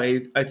random thought.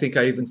 I think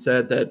I even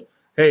said that,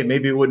 hey,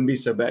 maybe it wouldn't be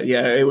so bad.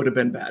 Yeah, it would have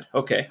been bad.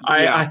 Okay.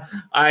 Yeah.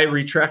 I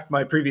retract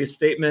my previous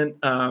statement.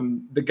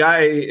 The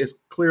guy is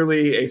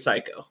clearly a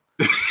psycho.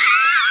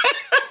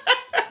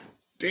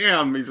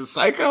 Damn, he's a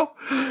psycho?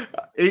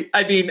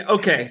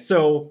 Okay,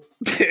 so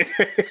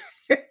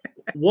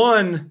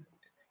one,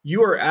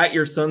 you are at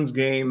your son's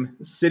game,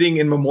 sitting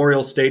in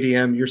Memorial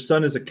Stadium. Your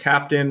son is a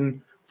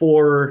captain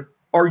for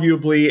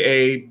arguably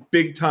a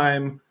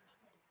big-time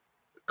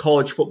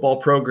college football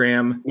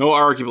program. No,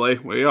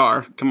 arguably. We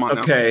are. Come on.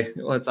 Okay.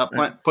 Now. Let's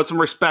put some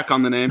respect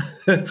on the name.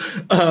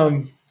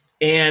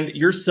 And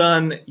your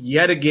son,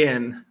 yet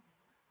again,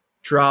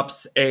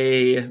 drops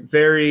a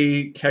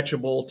very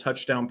catchable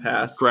touchdown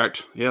pass.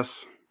 Correct.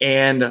 Yes.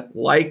 And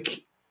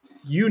like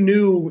you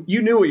knew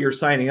what you're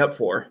signing up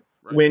for.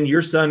 Right. When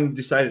your son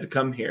decided to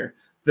come here,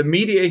 the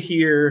media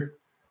here,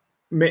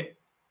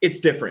 it's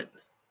different.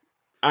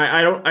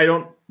 I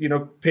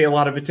don't pay a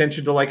lot of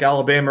attention to like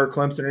Alabama or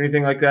Clemson or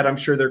anything like that. I'm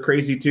sure they're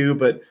crazy too,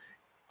 but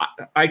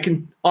I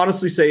can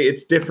honestly say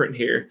it's different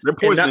here. They're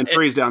poisoning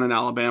trees down in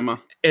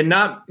Alabama, and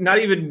not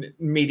even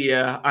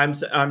media. I'm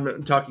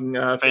talking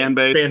fan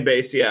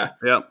base. Yeah.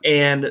 Yep.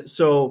 And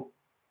so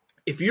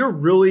if you're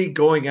really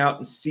going out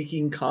and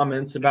seeking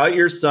comments about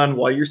your son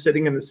while you're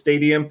sitting in the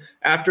stadium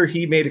after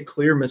he made a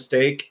clear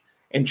mistake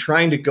and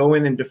trying to go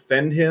in and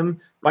defend him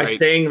by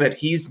saying that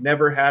he's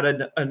never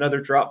had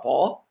another drop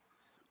ball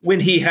when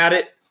he had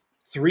it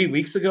 3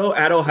 weeks ago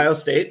at Ohio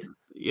State.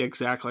 Yeah,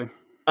 exactly.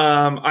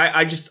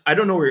 I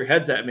don't know where your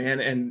head's at,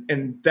 man.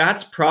 And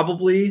that's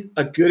probably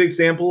a good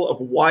example of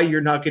why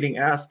you're not getting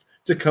asked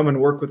to come and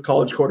work with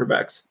college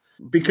quarterbacks,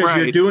 because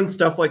you're doing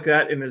stuff like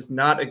that and it's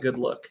not a good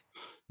look.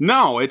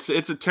 No, it's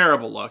a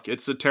terrible look.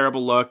 It's a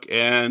terrible look.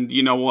 And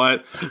you know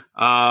what?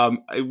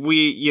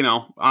 We,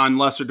 on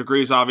lesser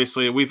degrees,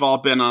 obviously, we've all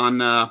been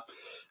on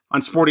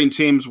sporting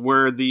teams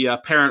where the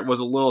parent was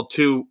a little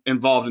too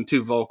involved and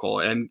too vocal.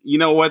 And you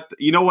know what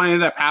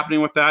ended up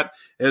happening with that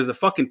is the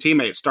fucking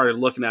teammates started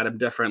looking at him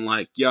different.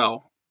 Like,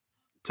 yo,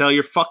 tell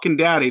your fucking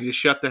daddy to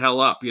shut the hell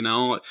up, you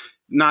know?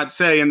 Not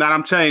saying that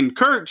I'm saying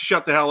Kurt to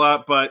shut the hell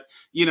up, but,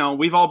 you know,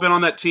 we've all been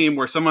on that team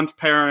where someone's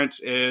parent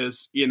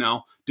is, you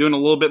know, doing a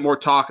little bit more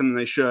talking than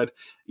they should.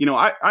 You know,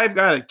 I've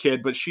got a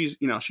kid, but she's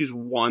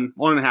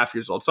 1.5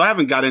 years old. So I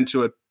haven't got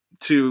into it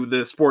to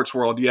the sports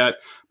world yet,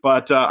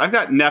 but I've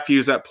got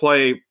nephews that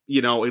play,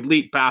 you know,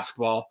 elite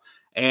basketball,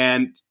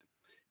 and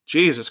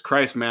Jesus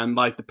Christ, man,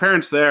 like the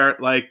parents there,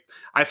 like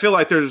I feel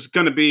like there's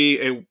going to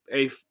be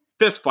a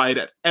fist fight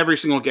at every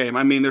single game.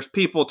 I mean, there's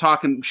people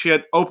talking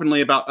shit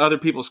openly about other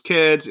people's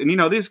kids, and you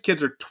know, these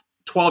kids are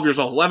 12 years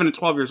old, 11 and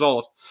 12 years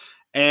old,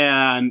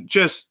 and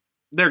just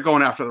they're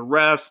going after the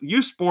refs.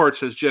 Youth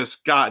sports has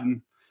just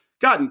gotten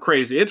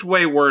crazy. It's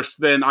way worse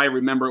than I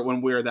remember it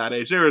when we were that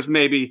age. There was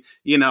maybe,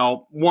 you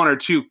know, one or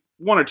two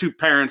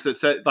parents that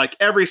said, like,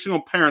 every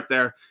single parent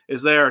there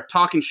is there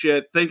talking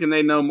shit, thinking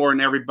they know more than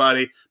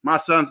everybody. My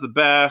son's the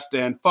best,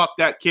 and fuck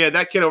that kid.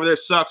 That kid over there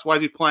sucks. Why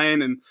is he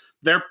playing? And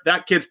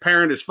that kid's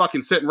parent is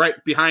fucking sitting right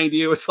behind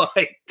you. It's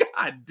like,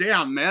 God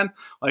damn, man.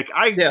 Like,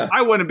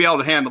 I wouldn't be able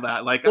to handle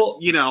that. Like, well,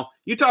 you know,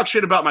 you talk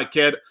shit about my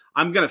kid,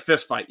 I'm going to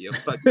fist fight you.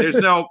 But there's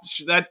no,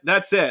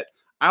 that's it.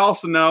 I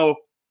also know,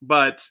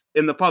 but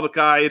in the public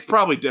eye, it's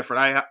probably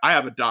different. I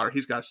have a daughter.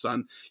 He's got a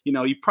son. You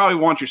know, you probably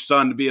want your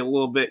son to be a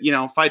little bit, you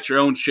know, fight your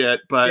own shit.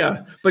 But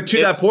yeah, but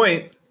to that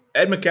point,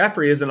 Ed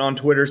McCaffrey isn't on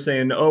Twitter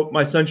saying, "Oh,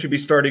 my son should be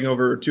starting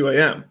over 2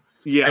 a.m."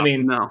 Yeah, I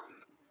mean, no.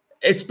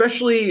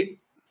 Especially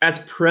as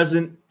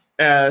present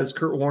as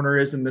Kurt Warner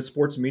is in the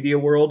sports media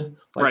world,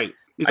 like, right?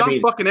 He's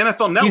on fucking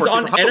NFL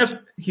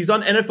Network. He's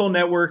on NFL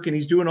Network, and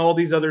he's doing all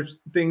these other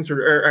things,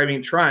 or I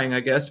mean, trying,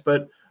 I guess,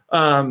 but.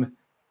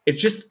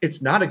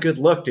 It's not a good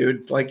look,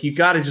 dude. Like, you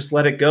got to just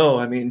let it go.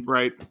 I mean,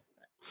 right.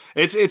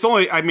 It's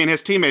only, I mean,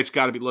 his teammates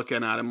got to be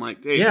looking at him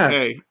like,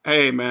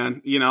 hey,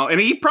 man, you know,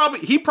 and he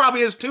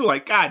probably is too.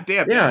 Like, God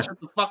damn, man, shut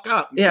the fuck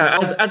up. Yeah.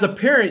 As a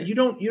parent, you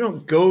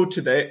don't go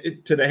to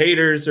the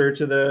haters or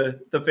to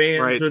the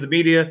fans or the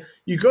media.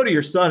 You go to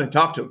your son and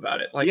talk to him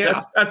about it. Like,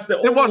 that's the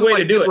only way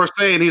to do it. We're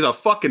saying he's a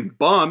fucking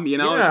bum, you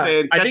know,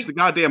 saying catch the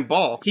goddamn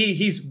ball.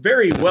 He's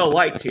very well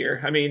liked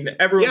here. I mean,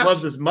 everyone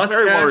loves his mustache.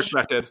 Very well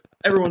respected.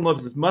 Everyone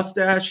loves his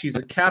mustache. He's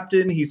a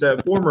captain. He's a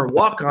former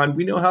walk-on.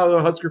 We know how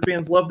the Husker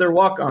fans love their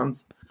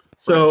walk-ons.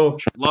 So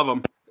love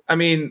them. I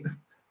mean,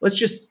 let's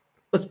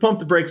pump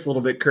the brakes a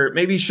little bit, Kurt.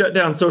 Maybe shut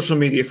down social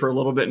media for a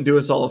little bit and do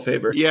us all a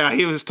favor. Yeah,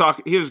 he was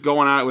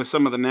going out with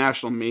some of the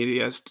national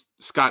media.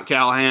 Sean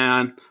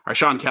Callahan,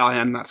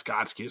 not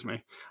Scott, excuse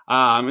me.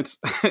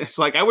 It's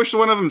like, I wish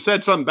one of them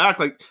said something back,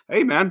 like,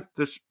 "Hey, man,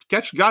 just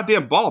catch the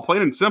goddamn ball,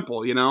 plain and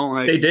simple." You know,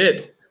 like they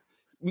did.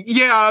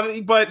 Yeah,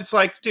 but it's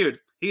like, dude,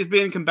 he's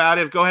being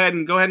combative. Go ahead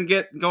and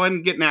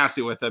get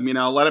nasty with him. You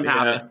know, let him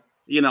have it.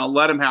 You know,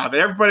 let him have it.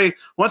 Everybody,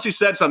 once you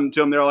said something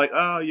to him, they're like,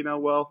 "Oh, you know,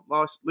 well,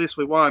 at least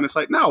we won." It's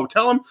like, no,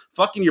 tell him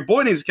fucking your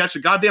boy needs to catch the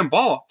goddamn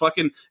ball,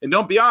 fucking, and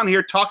don't be on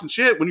here talking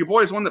shit when your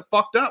boy's the one that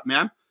fucked up,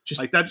 man.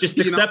 Just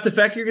accept the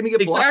fact you're going to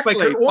get blocked by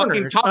Kurt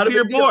Warner. Talk to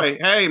your boy.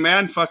 Hey,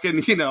 man,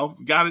 fucking, you know,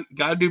 got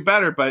to do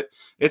better. But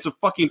it's a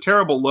fucking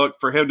terrible look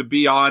for him to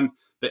be on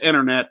the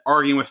internet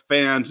arguing with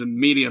fans and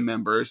media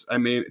members. I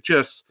mean,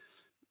 just,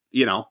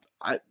 you know,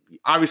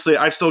 obviously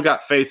I've still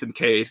got faith in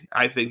Cade.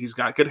 I think he's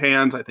got good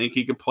hands. I think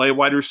he can play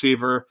wide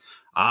receiver.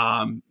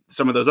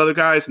 Some of those other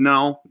guys,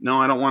 no,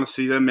 I don't want to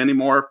see them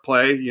anymore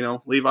play. You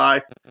know,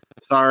 Levi,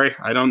 sorry,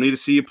 I don't need to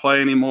see you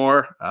play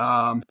anymore.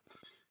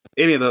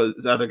 Any of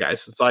those other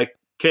guys, it's like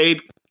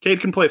Cade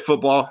can play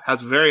football,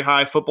 has very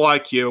high football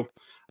IQ.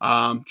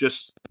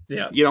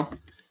 You know.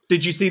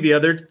 Did you see the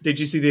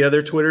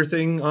other Twitter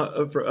thing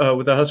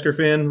with a Husker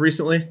fan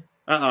recently?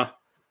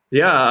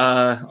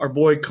 Yeah, our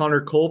boy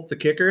Connor Culp, the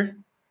kicker.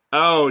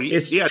 Oh,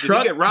 did he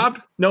get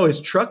robbed? No, his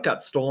truck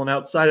got stolen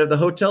outside of the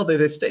hotel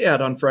they stay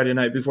at on Friday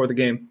night before the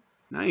game.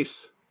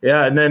 Nice.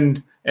 Yeah, and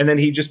then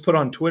he just put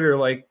on Twitter,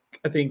 like,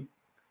 I think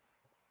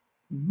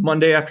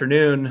Monday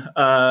afternoon,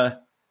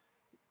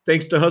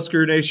 thanks to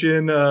Husker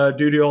Nation,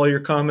 due to all your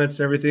comments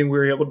and everything, we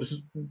were able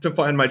to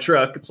find my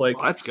truck. It's like,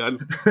 that's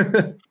good.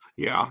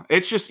 Yeah,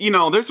 it's just, you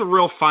know, there's a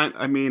real fine.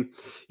 I mean,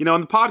 you know,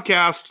 in the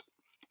podcast,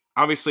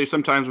 obviously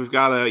sometimes we've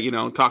got to, you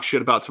know, talk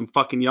shit about some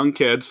fucking young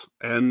kids,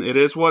 and it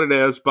is what it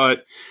is.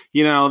 But,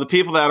 you know, the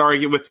people that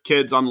argue with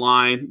kids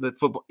online, that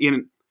football,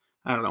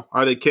 I don't know,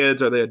 are they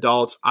kids? Are they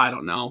adults? I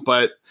don't know,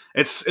 but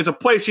it's a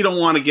place you don't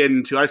want to get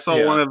into. I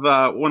saw one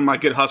of my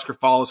good Husker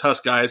follows,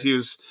 Husk guys. He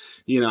was,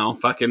 you know,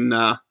 fucking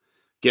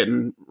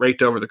getting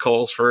raked over the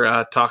coals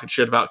for talking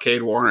shit about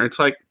Cade Warner. It's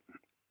like,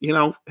 you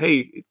know,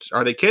 hey,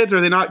 are they kids? Are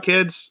they not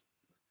kids?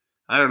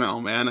 I don't know,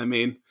 man. I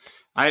mean,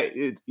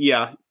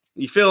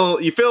 you feel a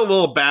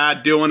little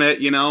bad doing it,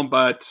 you know,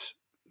 but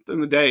at the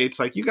end of the day, it's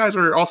like, you guys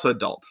are also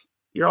adults.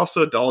 You're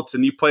also adults,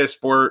 and you play a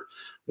sport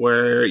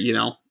where, you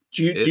know.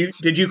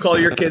 Did you call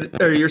your kid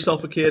or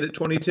yourself a kid at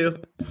 22?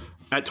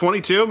 At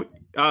 22?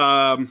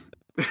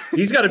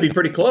 He's got to be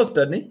pretty close,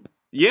 doesn't he?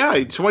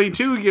 Yeah,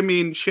 22. I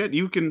mean, shit,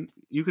 you can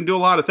do a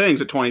lot of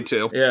things at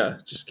 22. Yeah,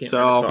 just can't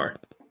rent a car.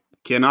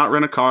 Cannot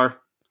rent a car.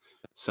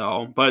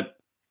 So, but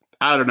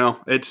I don't know.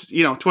 It's,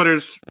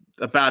 Twitter's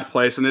a bad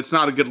place, and it's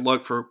not a good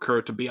look for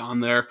Kurt to be on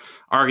there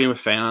arguing with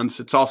fans.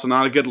 It's also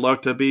not a good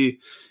look to be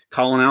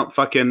calling out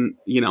fucking,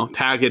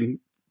 tagging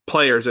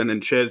players in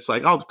and shit. It's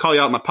like, I'll call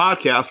you out on my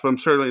podcast, but I'm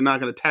certainly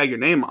not going to tag your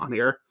name on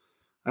here.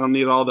 I don't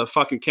need all the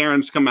fucking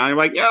Karens come out and be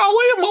like, yeah,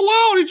 leave him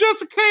alone. He's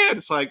just a kid.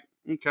 It's like,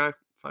 okay,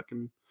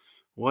 fucking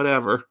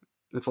whatever.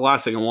 That's the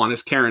last thing I want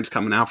is Karens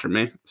coming after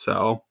me.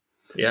 So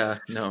yeah,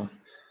 no.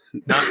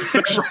 Not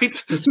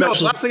right. No,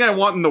 the last thing I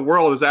want in the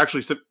world is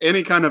actually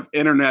any kind of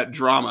internet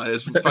drama.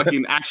 Is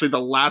fucking actually the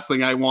last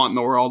thing I want in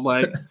the world.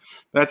 Like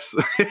that's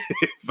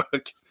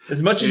fuck.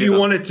 As much as you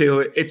want it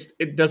to,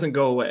 it doesn't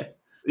go away.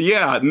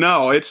 Yeah,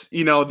 no, it's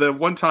the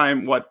one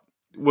time when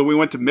we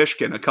went to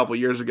Michigan a couple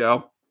years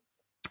ago.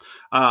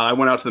 I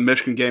went out to the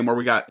Michigan game where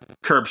we got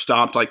curb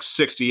stomped like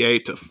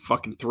 68 to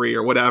fucking 3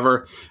 or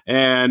whatever,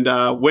 and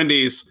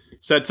Wendy's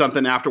said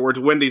something afterwards.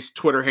 Wendy's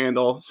Twitter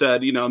handle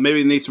said,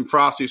 maybe need some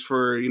Frosties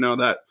for,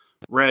 that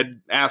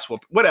red ass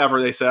whoop,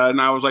 whatever they said. And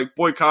I was like,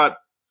 boycott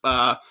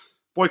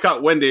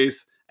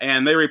Wendy's.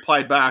 And they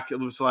replied back.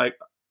 It was like,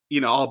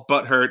 all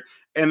butthurt.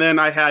 And then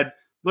I had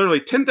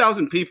literally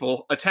 10,000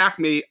 people attack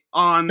me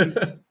on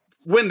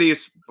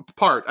Wendy's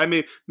part. I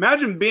mean,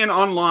 imagine being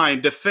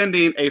online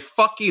defending a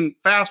fucking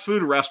fast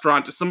food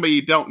restaurant to somebody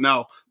you don't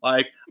know.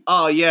 Like,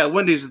 oh yeah,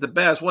 Wendy's is the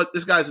best. What?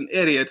 This guy's an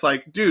idiot. It's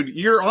like, dude,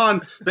 you're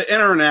on the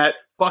internet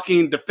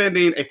fucking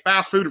defending a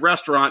fast food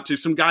restaurant to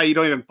some guy you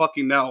don't even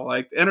fucking know.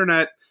 Like, the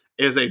internet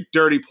is a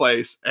dirty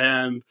place.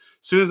 And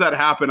as soon as that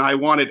happened, I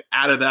wanted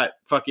out of that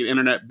fucking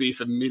internet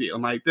beef immediately.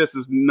 I'm like, this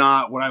is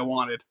not what I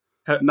wanted.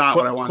 What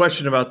I wanted.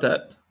 Question about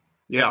that.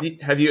 Yeah.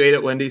 Have you ate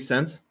at Wendy's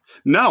since?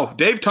 No.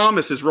 Dave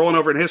Thomas is rolling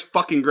over in his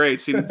fucking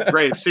grave,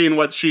 seeing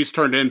what she's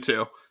turned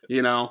into,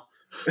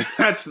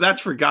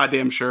 That's for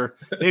goddamn sure.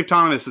 Dave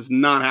Thomas is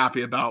not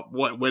happy about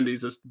what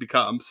Wendy's has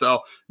become.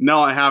 So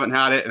no, I haven't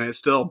had it, and it's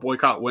still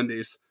boycott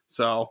Wendy's.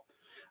 So,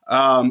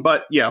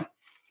 but yeah,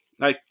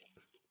 it's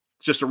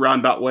just a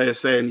roundabout way of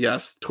saying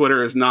yes.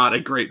 Twitter is not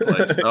a great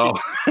place. So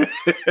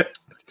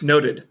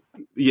noted.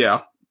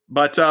 Yeah,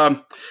 but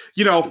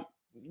we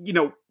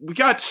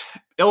got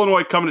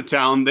Illinois coming to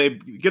town. They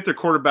get their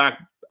quarterback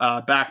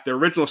back, their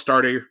original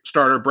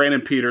starter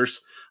Brandon Peters.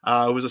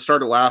 Was a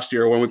starter last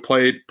year when we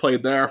played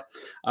there.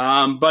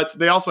 But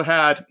they also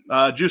had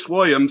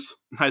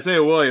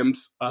Isaiah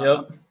Williams,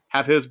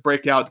 have his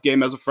breakout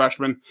game as a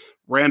freshman,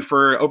 ran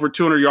for over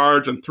 200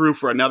 yards and threw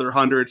for another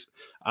 100,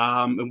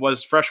 and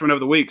was freshman of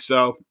the week.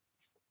 So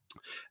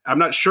I'm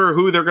not sure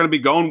who they're going to be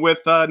going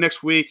with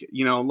next week.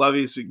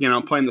 Lovey's,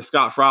 playing the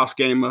Scott Frost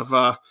game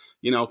of,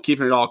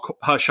 keeping it all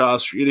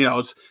hush-hush.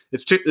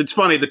 It's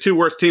funny, the two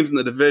worst teams in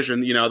the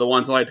division, the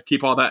ones that like to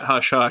keep all that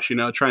hush-hush,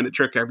 trying to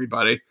trick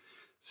everybody.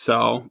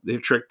 So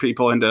they've tricked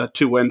people into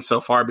 2 wins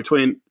so far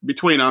between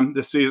them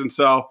this season.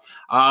 So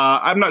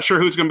I'm not sure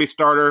who's going to be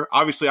starter.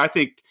 Obviously, I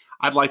think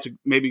I'd like to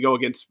maybe go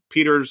against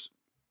Peters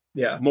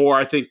more.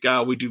 I think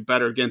we do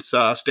better against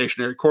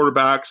stationary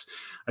quarterbacks.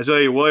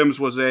 Isaiah Williams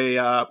was a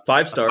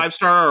 5-star.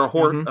 5-star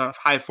or a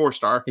high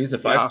 4-star. He's a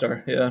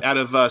 5-star, out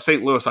of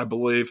St. Louis, I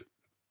believe.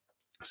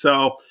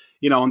 So,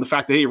 and the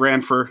fact that he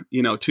ran for,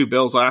 2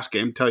 Bills last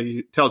game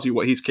tells you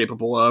what he's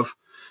capable of.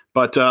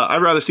 But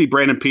I'd rather see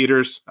Brandon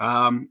Peters.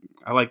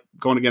 I like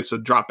going against a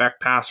drop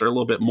back passer a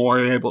little bit more,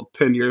 able to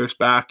pin yours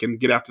back and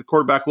get after the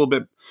quarterback a little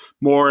bit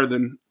more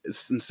than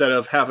instead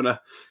of having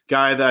a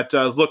guy that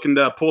is looking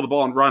to pull the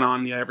ball and run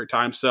on you every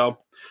time. So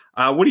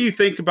what do you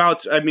think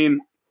about, the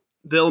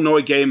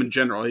Illinois game in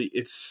general?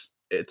 It's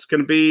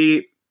going to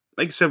be,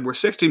 like you said, we're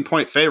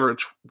 16-point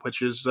favorites,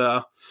 which is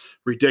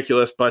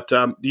ridiculous. But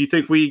do you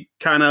think we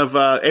kind of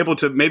able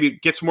to maybe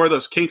get some more of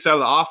those kinks out of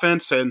the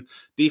offense and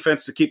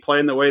defense to keep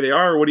playing the way they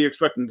are? Or what are you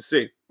expecting to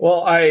see?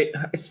 Well, I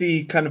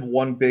see kind of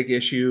one big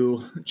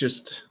issue.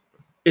 Just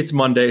it's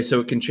Monday,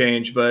 so it can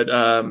change. But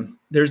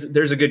there's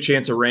a good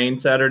chance of rain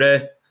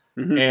Saturday.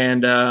 Mm-hmm.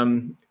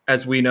 And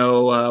as we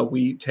know,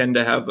 we tend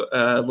to have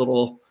a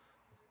little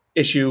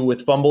issue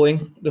with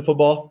fumbling the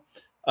football.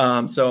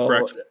 So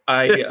correct.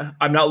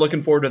 I'm not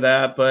looking forward to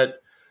that,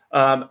 but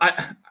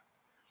I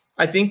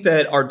think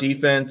that our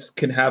defense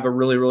can have a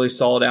really, really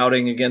solid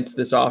outing against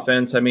this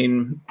offense. I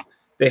mean,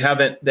 they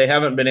haven't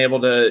been able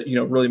to,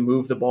 really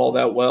move the ball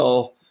that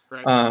well.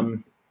 Right.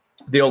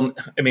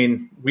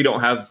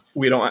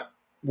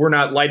 We're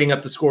not lighting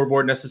up the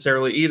scoreboard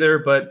necessarily either,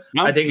 but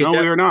I think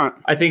we're not.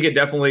 I think it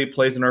definitely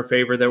plays in our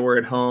favor that we're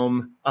at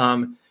home.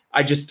 I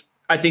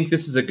think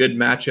this is a good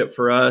matchup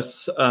for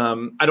us.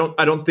 I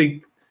don't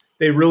think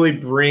they really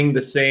bring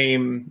the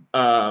same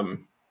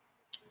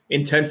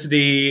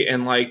intensity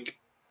and like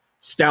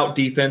stout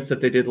defense that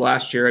they did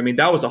last year. I mean,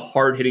 that was a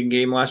hard hitting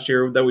game last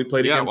year that we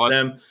played against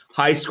them.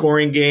 High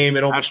scoring game.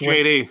 It almost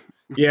JD.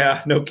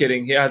 Yeah, no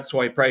kidding. Yeah, that's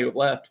why he probably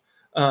left.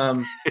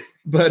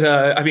 But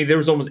there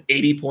was almost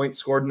 80 points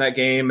scored in that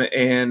game,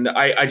 and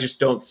I just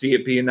don't see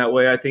it being that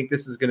way. I think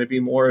this is going to be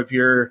more of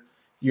your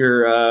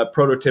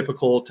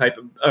prototypical type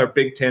of or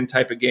Big Ten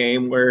type of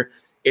game where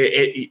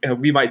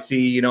we might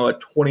see a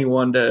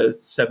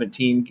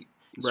 21-17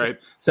 Right.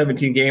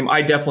 17 game.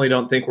 I definitely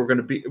don't think we're going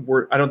to be.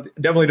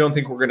 Definitely don't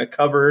think we're going to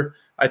cover.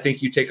 I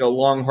think you take a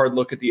long, hard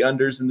look at the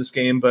unders in this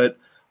game, but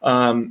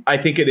I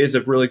think it is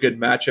a really good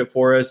matchup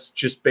for us,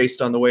 just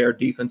based on the way our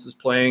defense is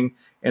playing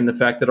and the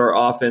fact that our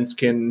offense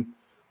can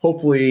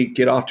hopefully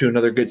get off to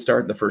another good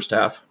start in the first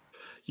half.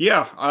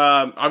 Yeah,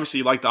 obviously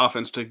you like the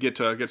offense to get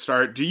to a good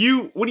start. How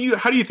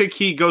do you think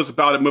he goes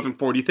about it moving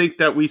forward? Do you think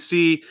that we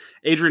see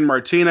Adrian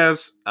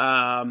Martinez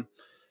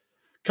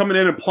coming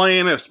in and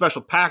playing in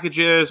special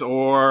packages,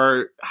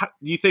 or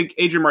do you think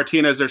Adrian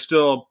Martinez, there's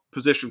still a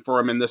position for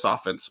him in this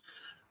offense?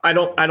 I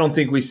don't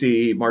think we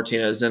see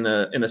Martinez in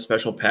a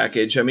special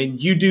package. I mean,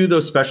 you do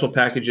those special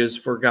packages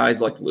for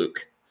guys like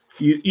Luke.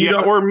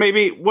 Or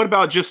maybe what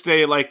about just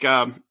a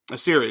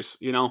series?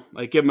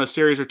 Like give him a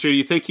series or two. Do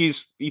you think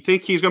he's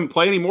going to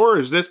play anymore, or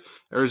is this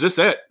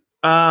it?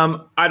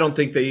 I don't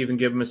think they even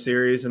give him a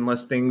series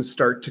unless things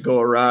start to go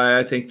awry.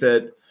 I think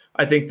that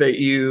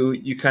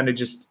you kind of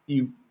just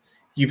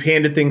you've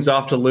handed things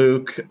off to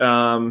Luke.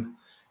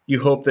 You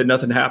hope that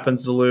nothing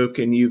happens to Luke,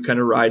 and you kind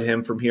of ride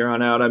him from here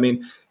on out. I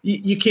mean,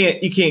 you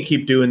can't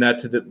keep doing that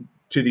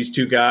to these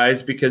two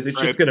guys, because it's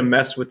just going to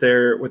mess with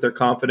their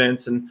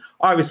confidence. And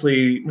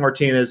obviously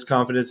Martinez's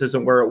confidence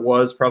isn't where it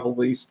was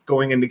probably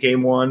going into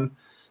game one.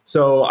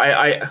 So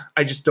I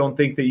just don't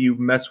think that you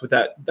mess with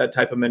that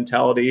type of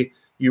mentality.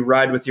 You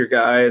ride with your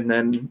guy, and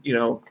then,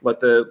 let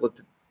the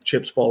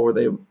chips fall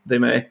where they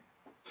may.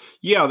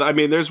 Yeah, I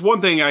mean, there's one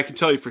thing I can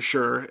tell you for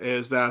sure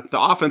is that the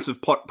offensive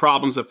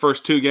problems the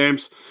first two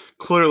games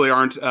clearly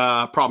aren't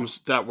problems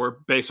that were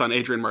based on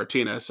Adrian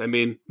Martinez. I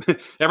mean,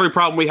 every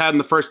problem we had in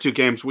the first two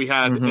games we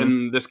had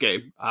in this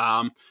game.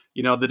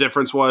 The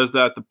difference was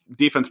that the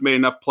defense made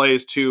enough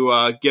plays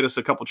to get us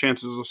a couple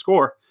chances to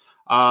score.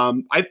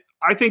 I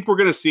think we're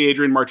going to see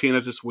Adrian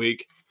Martinez this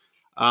week.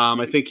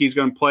 I think he's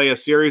going to play a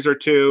series or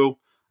two.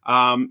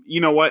 You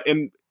know what?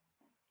 And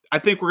I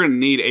think we're going to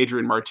need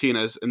Adrian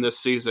Martinez in this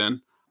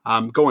season.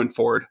 Going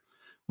forward,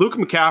 Luke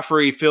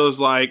McCaffrey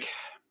feels like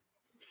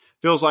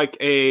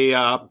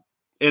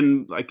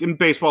in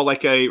baseball,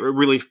 like a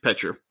relief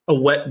pitcher, a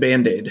wet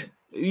Band-Aid.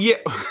 Yeah,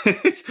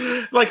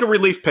 like a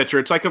relief pitcher.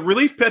 It's like a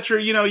relief pitcher.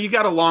 You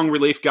got a long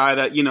relief guy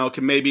that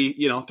can maybe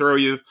throw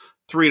you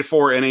 3 to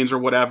 4 innings or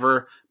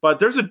whatever. But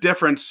there's a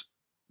difference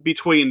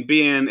between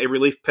being a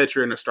relief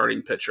pitcher and a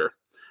starting pitcher,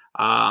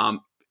 and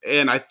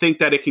I think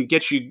that it can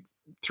get you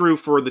through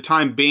for the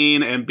time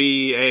being and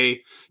be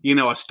a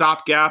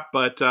stopgap,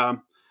 but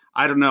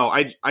I don't know.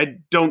 I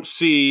don't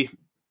see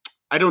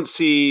Luke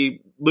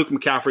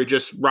McCaffrey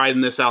just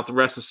riding this out the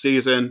rest of the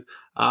season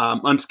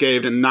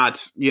unscathed and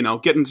not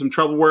getting some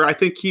trouble where I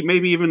think he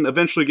maybe even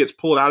eventually gets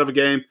pulled out of a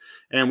game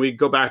and we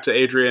go back to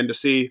Adrian to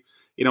see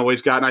what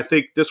he's got. And I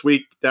think this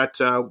week that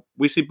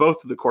we see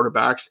both of the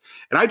quarterbacks,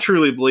 and I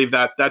truly believe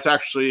that that's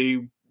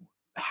actually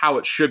how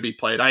it should be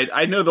played.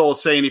 I know the old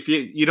saying, if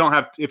you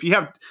have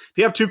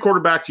two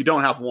quarterbacks, you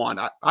don't have one.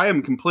 I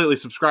am completely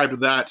subscribed to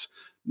that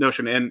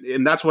notion,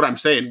 and that's what I'm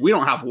saying. We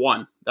don't have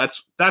one.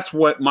 That's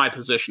what my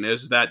position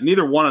is, that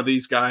neither one of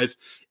these guys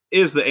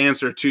is the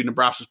answer to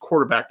Nebraska's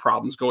quarterback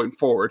problems going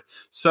forward.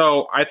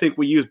 So I think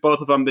we use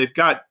both of them. They've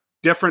got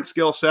different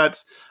skill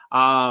sets.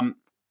 Like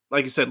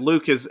I said,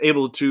 Luke is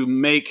able to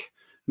make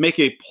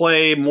a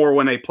play more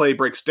when a play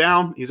breaks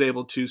down. He's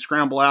able to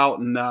scramble out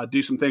and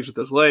do some things with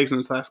his legs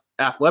and his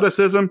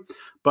athleticism.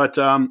 But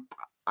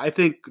I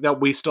think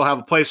that we still have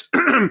a place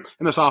in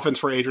this offense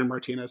for Adrian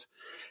Martinez.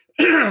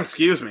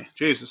 Excuse me.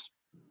 Jesus.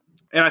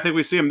 And I think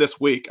we see him this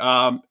week.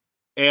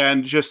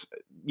 And just,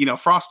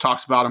 Frost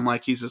talks about him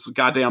like he's this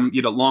goddamn,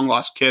 long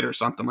lost kid or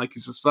something, like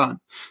he's his son.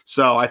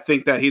 So I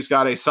think that he's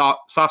got a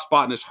soft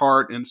spot in his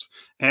heart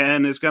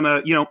and is going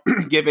to,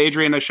 give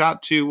Adrian a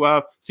shot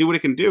to see what he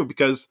can do,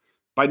 because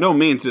by no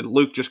means did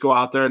Luke just go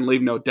out there and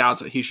leave no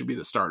doubts that he should be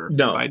the starter.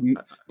 No,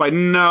 by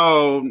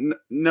no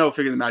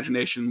figure of the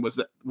imagination was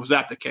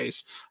that the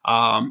case.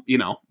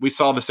 We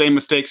saw the same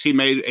mistakes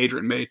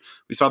Adrian made.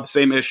 We saw the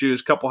same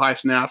issues, couple high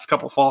snaps,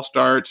 couple false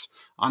starts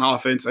on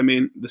offense. I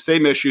mean, the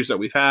same issues that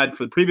we've had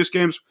for the previous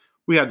games,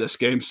 we had this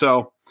game.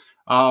 So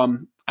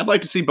I'd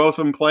like to see both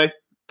of them play.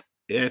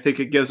 I think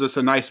it gives us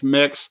a nice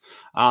mix.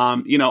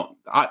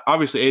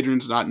 Obviously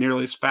Adrian's not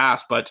nearly as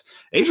fast, but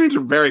Adrian's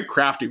a very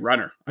crafty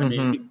runner. I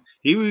mean,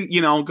 he,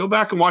 go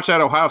back and watch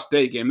that Ohio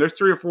State game. There's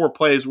 3 or 4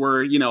 plays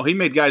where, he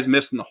made guys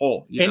miss in the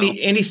hole.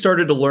 He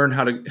started to learn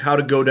how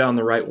to go down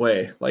the right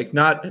way, like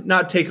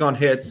not take on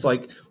hits.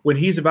 Like when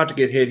he's about to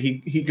get hit,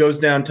 he goes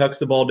down, tucks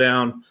the ball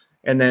down.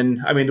 And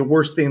then, I mean, the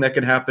worst thing that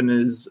could happen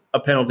is a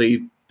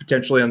penalty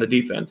potentially on the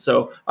defense.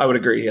 So I would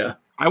agree. Yeah.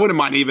 I wouldn't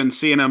mind even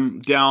seeing him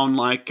down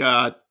like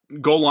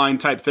goal line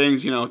type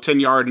things,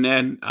 10-yard and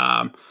in.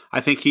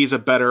 I think he's a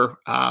better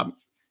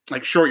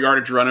short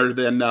yardage runner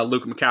than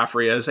Luke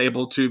McCaffrey is,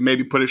 able to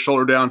maybe put his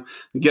shoulder down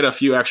and get a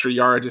few extra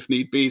yards if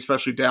need be,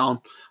 especially down,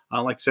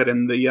 like I said,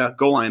 in the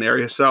goal line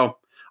area. So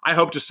I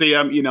hope to see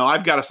him.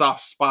 I've got a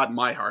soft spot in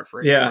my heart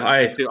for him. Yeah,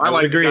 I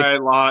like agree. The guy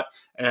a lot,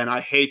 and I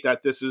hate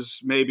that this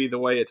is maybe the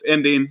way it's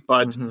ending,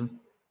 but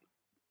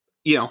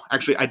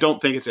actually, I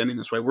don't think it's ending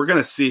this way. We're going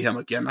to see him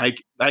again.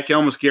 I can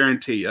almost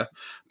guarantee you.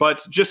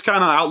 But just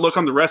kind of outlook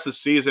on the rest of the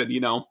season,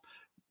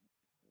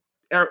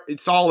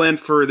 it's all in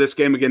for this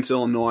game against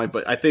Illinois.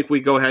 But I think we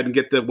go ahead and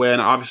get the win.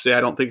 Obviously,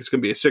 I don't think it's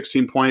going to be a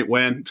 16-point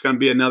win. It's going to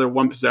be another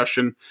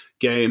one-possession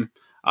game.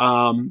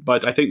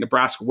 But I think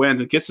Nebraska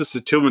wins and gets us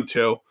to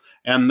 2-2.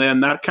 And then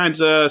that kind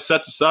of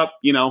sets us up.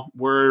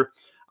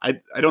 I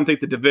don't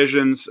think the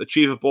division's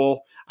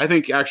achievable. I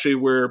think actually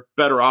we're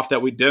better off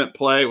that we didn't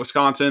play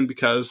Wisconsin,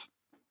 because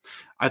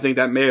I think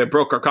that may have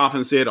broke our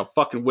confidence. They had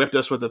fucking whipped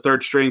us with a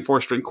 3rd-string,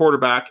 4th-string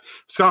quarterback.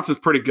 Wisconsin's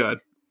pretty good.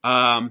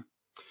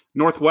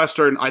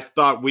 Northwestern, I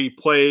thought we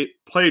played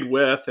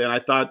with, and I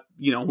thought,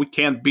 we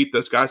can beat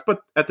those guys.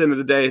 But at the end of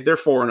the day, they're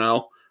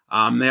 4-0.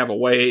 They have a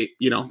way,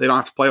 they don't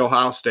have to play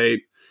Ohio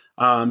State.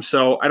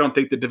 So I don't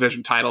think the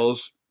division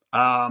titles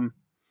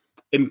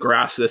in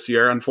grass this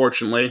year,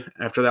 unfortunately,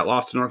 after that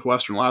loss to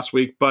Northwestern last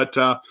week, but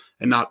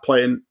and not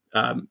playing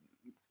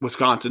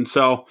Wisconsin.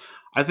 So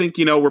I think,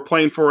 we're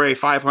playing for a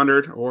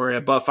 500 or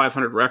above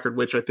 500 record,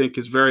 which I think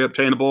is very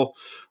obtainable.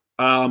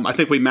 I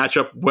think we match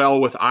up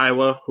well with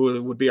Iowa,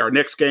 who would be our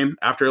next game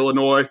after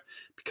Illinois,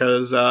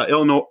 because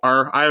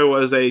Iowa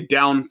is a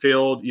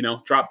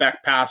downfield, drop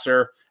back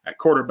passer at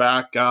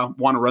quarterback,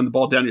 want to run the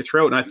ball down your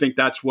throat. And I think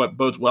that's what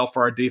bodes well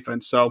for our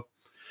defense. So,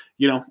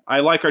 I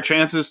like our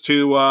chances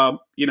to,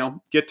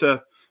 get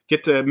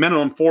to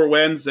minimum 4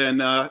 wins,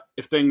 and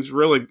if things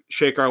really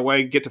shake our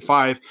way, get to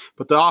 5.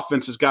 But the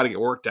offense has got to get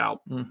worked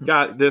out. Mm-hmm.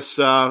 Got this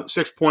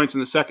 6 points in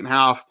the second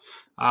half.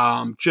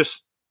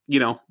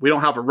 We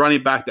don't have a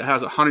running back that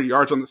has 100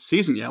 yards on the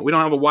season yet. We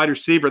don't have a wide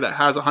receiver that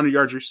has 100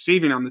 yards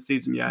receiving on the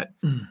season yet.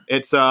 Mm.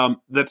 It's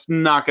that's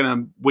not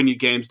going to win you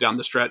games down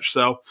the stretch.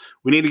 So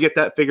we need to get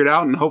that figured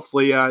out, and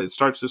hopefully it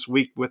starts this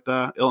week with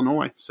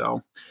Illinois.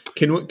 So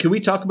can we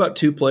talk about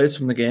 2 plays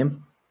from the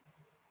game?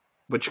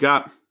 What you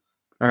got?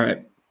 All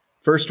right.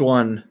 First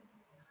one,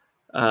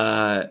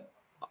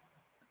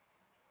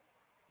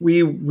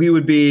 we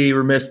would be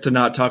remiss to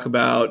not talk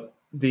about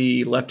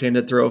the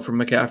left-handed throw from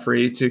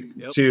McCaffrey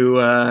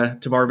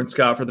to Marvin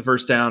Scott for the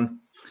first down.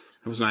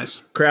 It was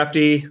nice.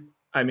 Crafty.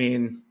 I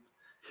mean,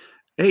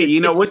 hey,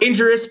 it's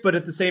dangerous, but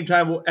at the same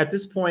time, at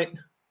this point,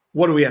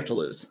 what do we have to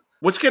lose?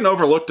 What's getting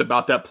overlooked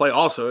about that play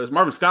also is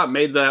Marvin Scott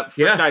made that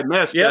first guy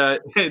missed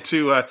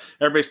to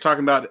everybody's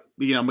talking about,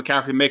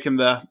 McCaffrey making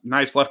the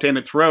nice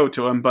left-handed throw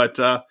to him. But,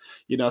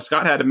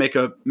 Scott had to make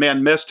a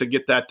man miss to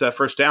get that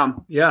first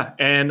down. Yeah.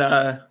 And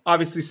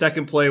obviously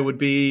second play would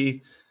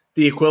be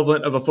the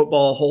equivalent of a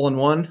football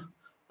hole-in-one.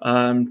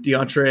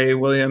 DeAndre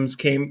Williams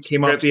came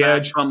off the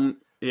edge.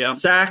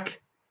 Sack,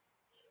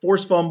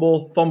 forced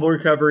fumble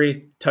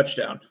recovery,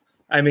 touchdown.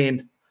 I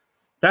mean,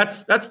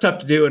 that's tough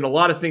to do, and a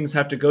lot of things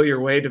have to go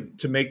your way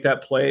to make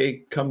that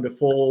play come to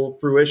full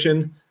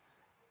fruition.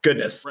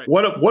 Goodness, right.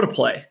 What a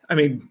play! I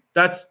mean,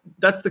 that's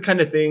the kind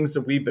of things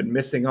that we've been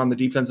missing on the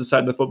defensive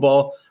side of the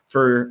football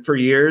for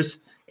years.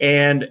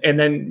 And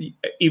then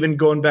even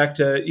going back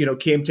to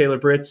Cam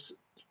Taylor-Britt's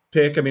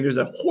pick, I mean, it was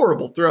a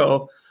horrible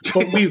throw,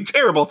 but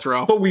terrible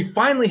throw. But we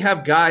finally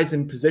have guys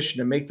in position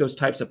to make those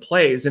types of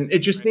plays, and it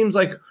just seems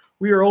like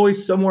we are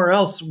always somewhere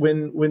else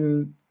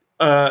when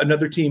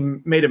another team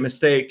made a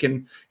mistake.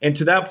 And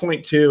to that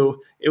point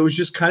too, it was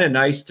just kind of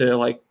nice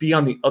to be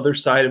on the other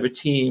side of a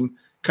team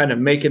kind of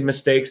making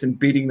mistakes and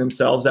beating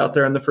themselves out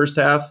there in the first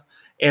half,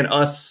 and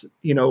us,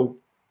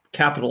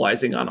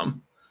 capitalizing on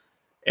them.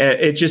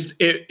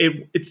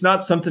 It's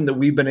not something that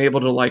we've been able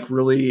to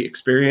really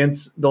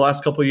experience the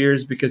last couple of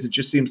years, because it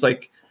just seems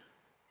like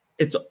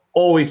it's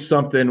always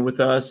something with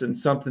us and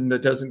something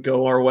that doesn't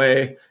go our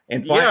way.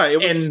 And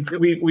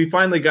we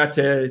finally got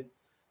to,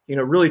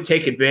 really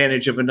take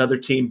advantage of another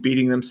team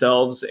beating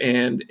themselves,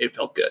 and it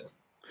felt good.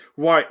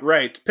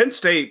 Right. Penn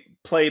State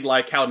played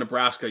like how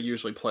Nebraska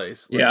usually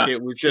plays.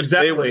 It was just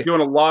exactly. They were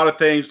doing a lot of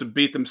things to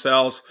beat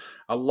themselves,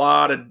 a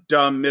lot of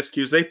dumb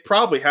miscues. They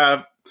probably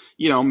have,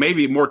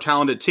 maybe a more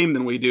talented team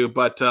than we do,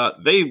 but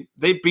they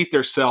beat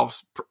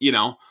themselves,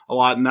 a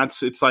lot. And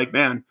it's like,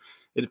 man,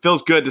 it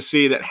feels good to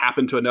see that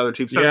happen to another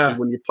team, especially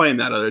when you're playing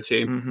that other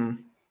team. Mm-hmm.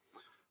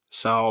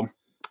 So,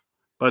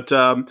 but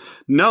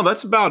no,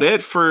 that's about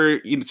it for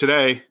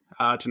today,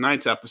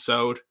 tonight's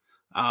episode.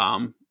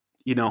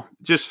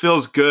 Just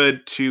feels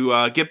good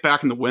to get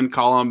back in the win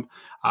column.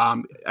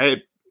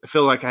 I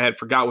feel like I had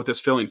forgot what this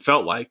feeling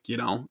felt like,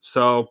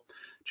 so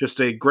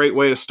just a great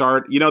way to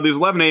start. These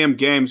 11 a.m.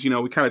 games,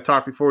 we kind of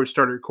talked before we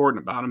started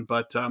recording about them,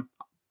 but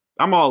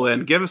I'm all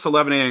in. Give us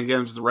 11 a.m.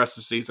 games the rest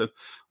of the season.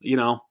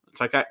 It's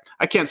like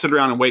I can't sit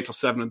around and wait till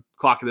 7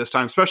 o'clock at this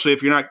time, especially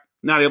if you're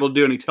not able to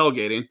do any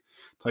tailgating.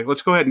 It's like,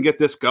 let's go ahead and get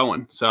this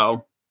going.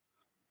 So,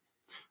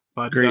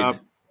 but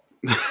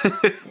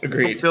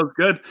Agreed. Feels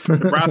good.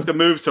 Nebraska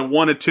moves to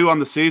 1-2 on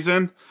the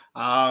season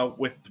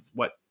with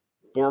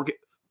 4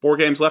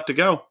 games left to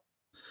go.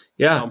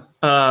 Yeah.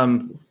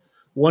 1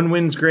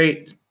 win's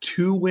great.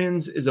 2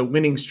 wins is a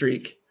winning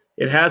streak.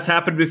 It has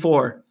happened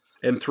before.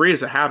 And 3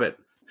 is a habit.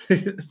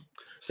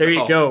 There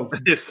you go.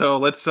 So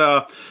let's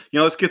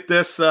get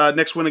this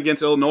next win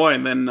against Illinois,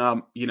 and then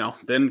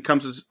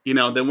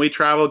then we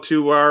travel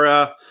to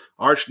our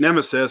arch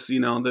nemesis.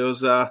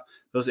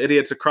 Those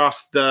idiots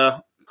across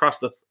the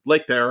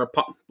lake there, or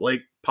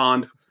lake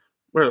pond,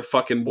 where the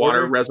fucking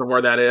water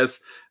reservoir that is.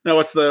 No,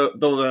 it's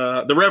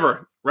the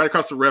river right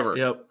across the river.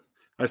 Yep.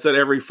 I said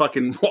every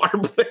fucking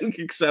water thing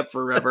except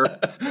for river,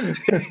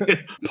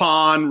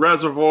 pond,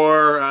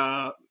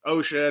 reservoir,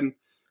 ocean.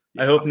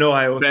 I hope no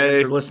Iowa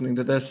fans are listening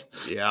to this.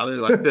 Yeah, they're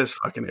like, this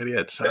fucking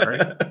idiot. Sorry.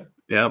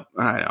 Yep,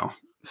 I know.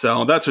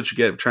 So that's what you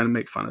get for trying to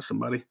make fun of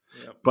somebody.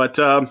 Yep. But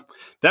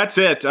that's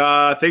it.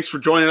 Thanks for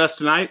joining us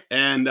tonight.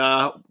 And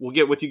we'll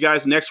get with you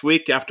guys next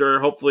week after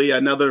hopefully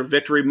another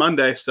Victory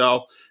Monday.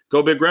 So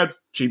go Big Red.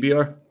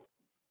 GBR.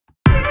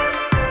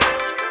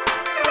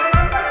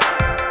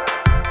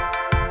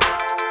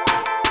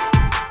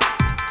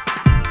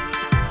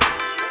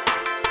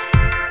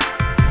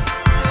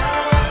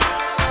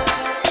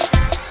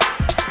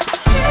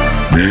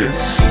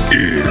 This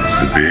is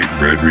the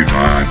Big Red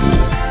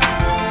Revival.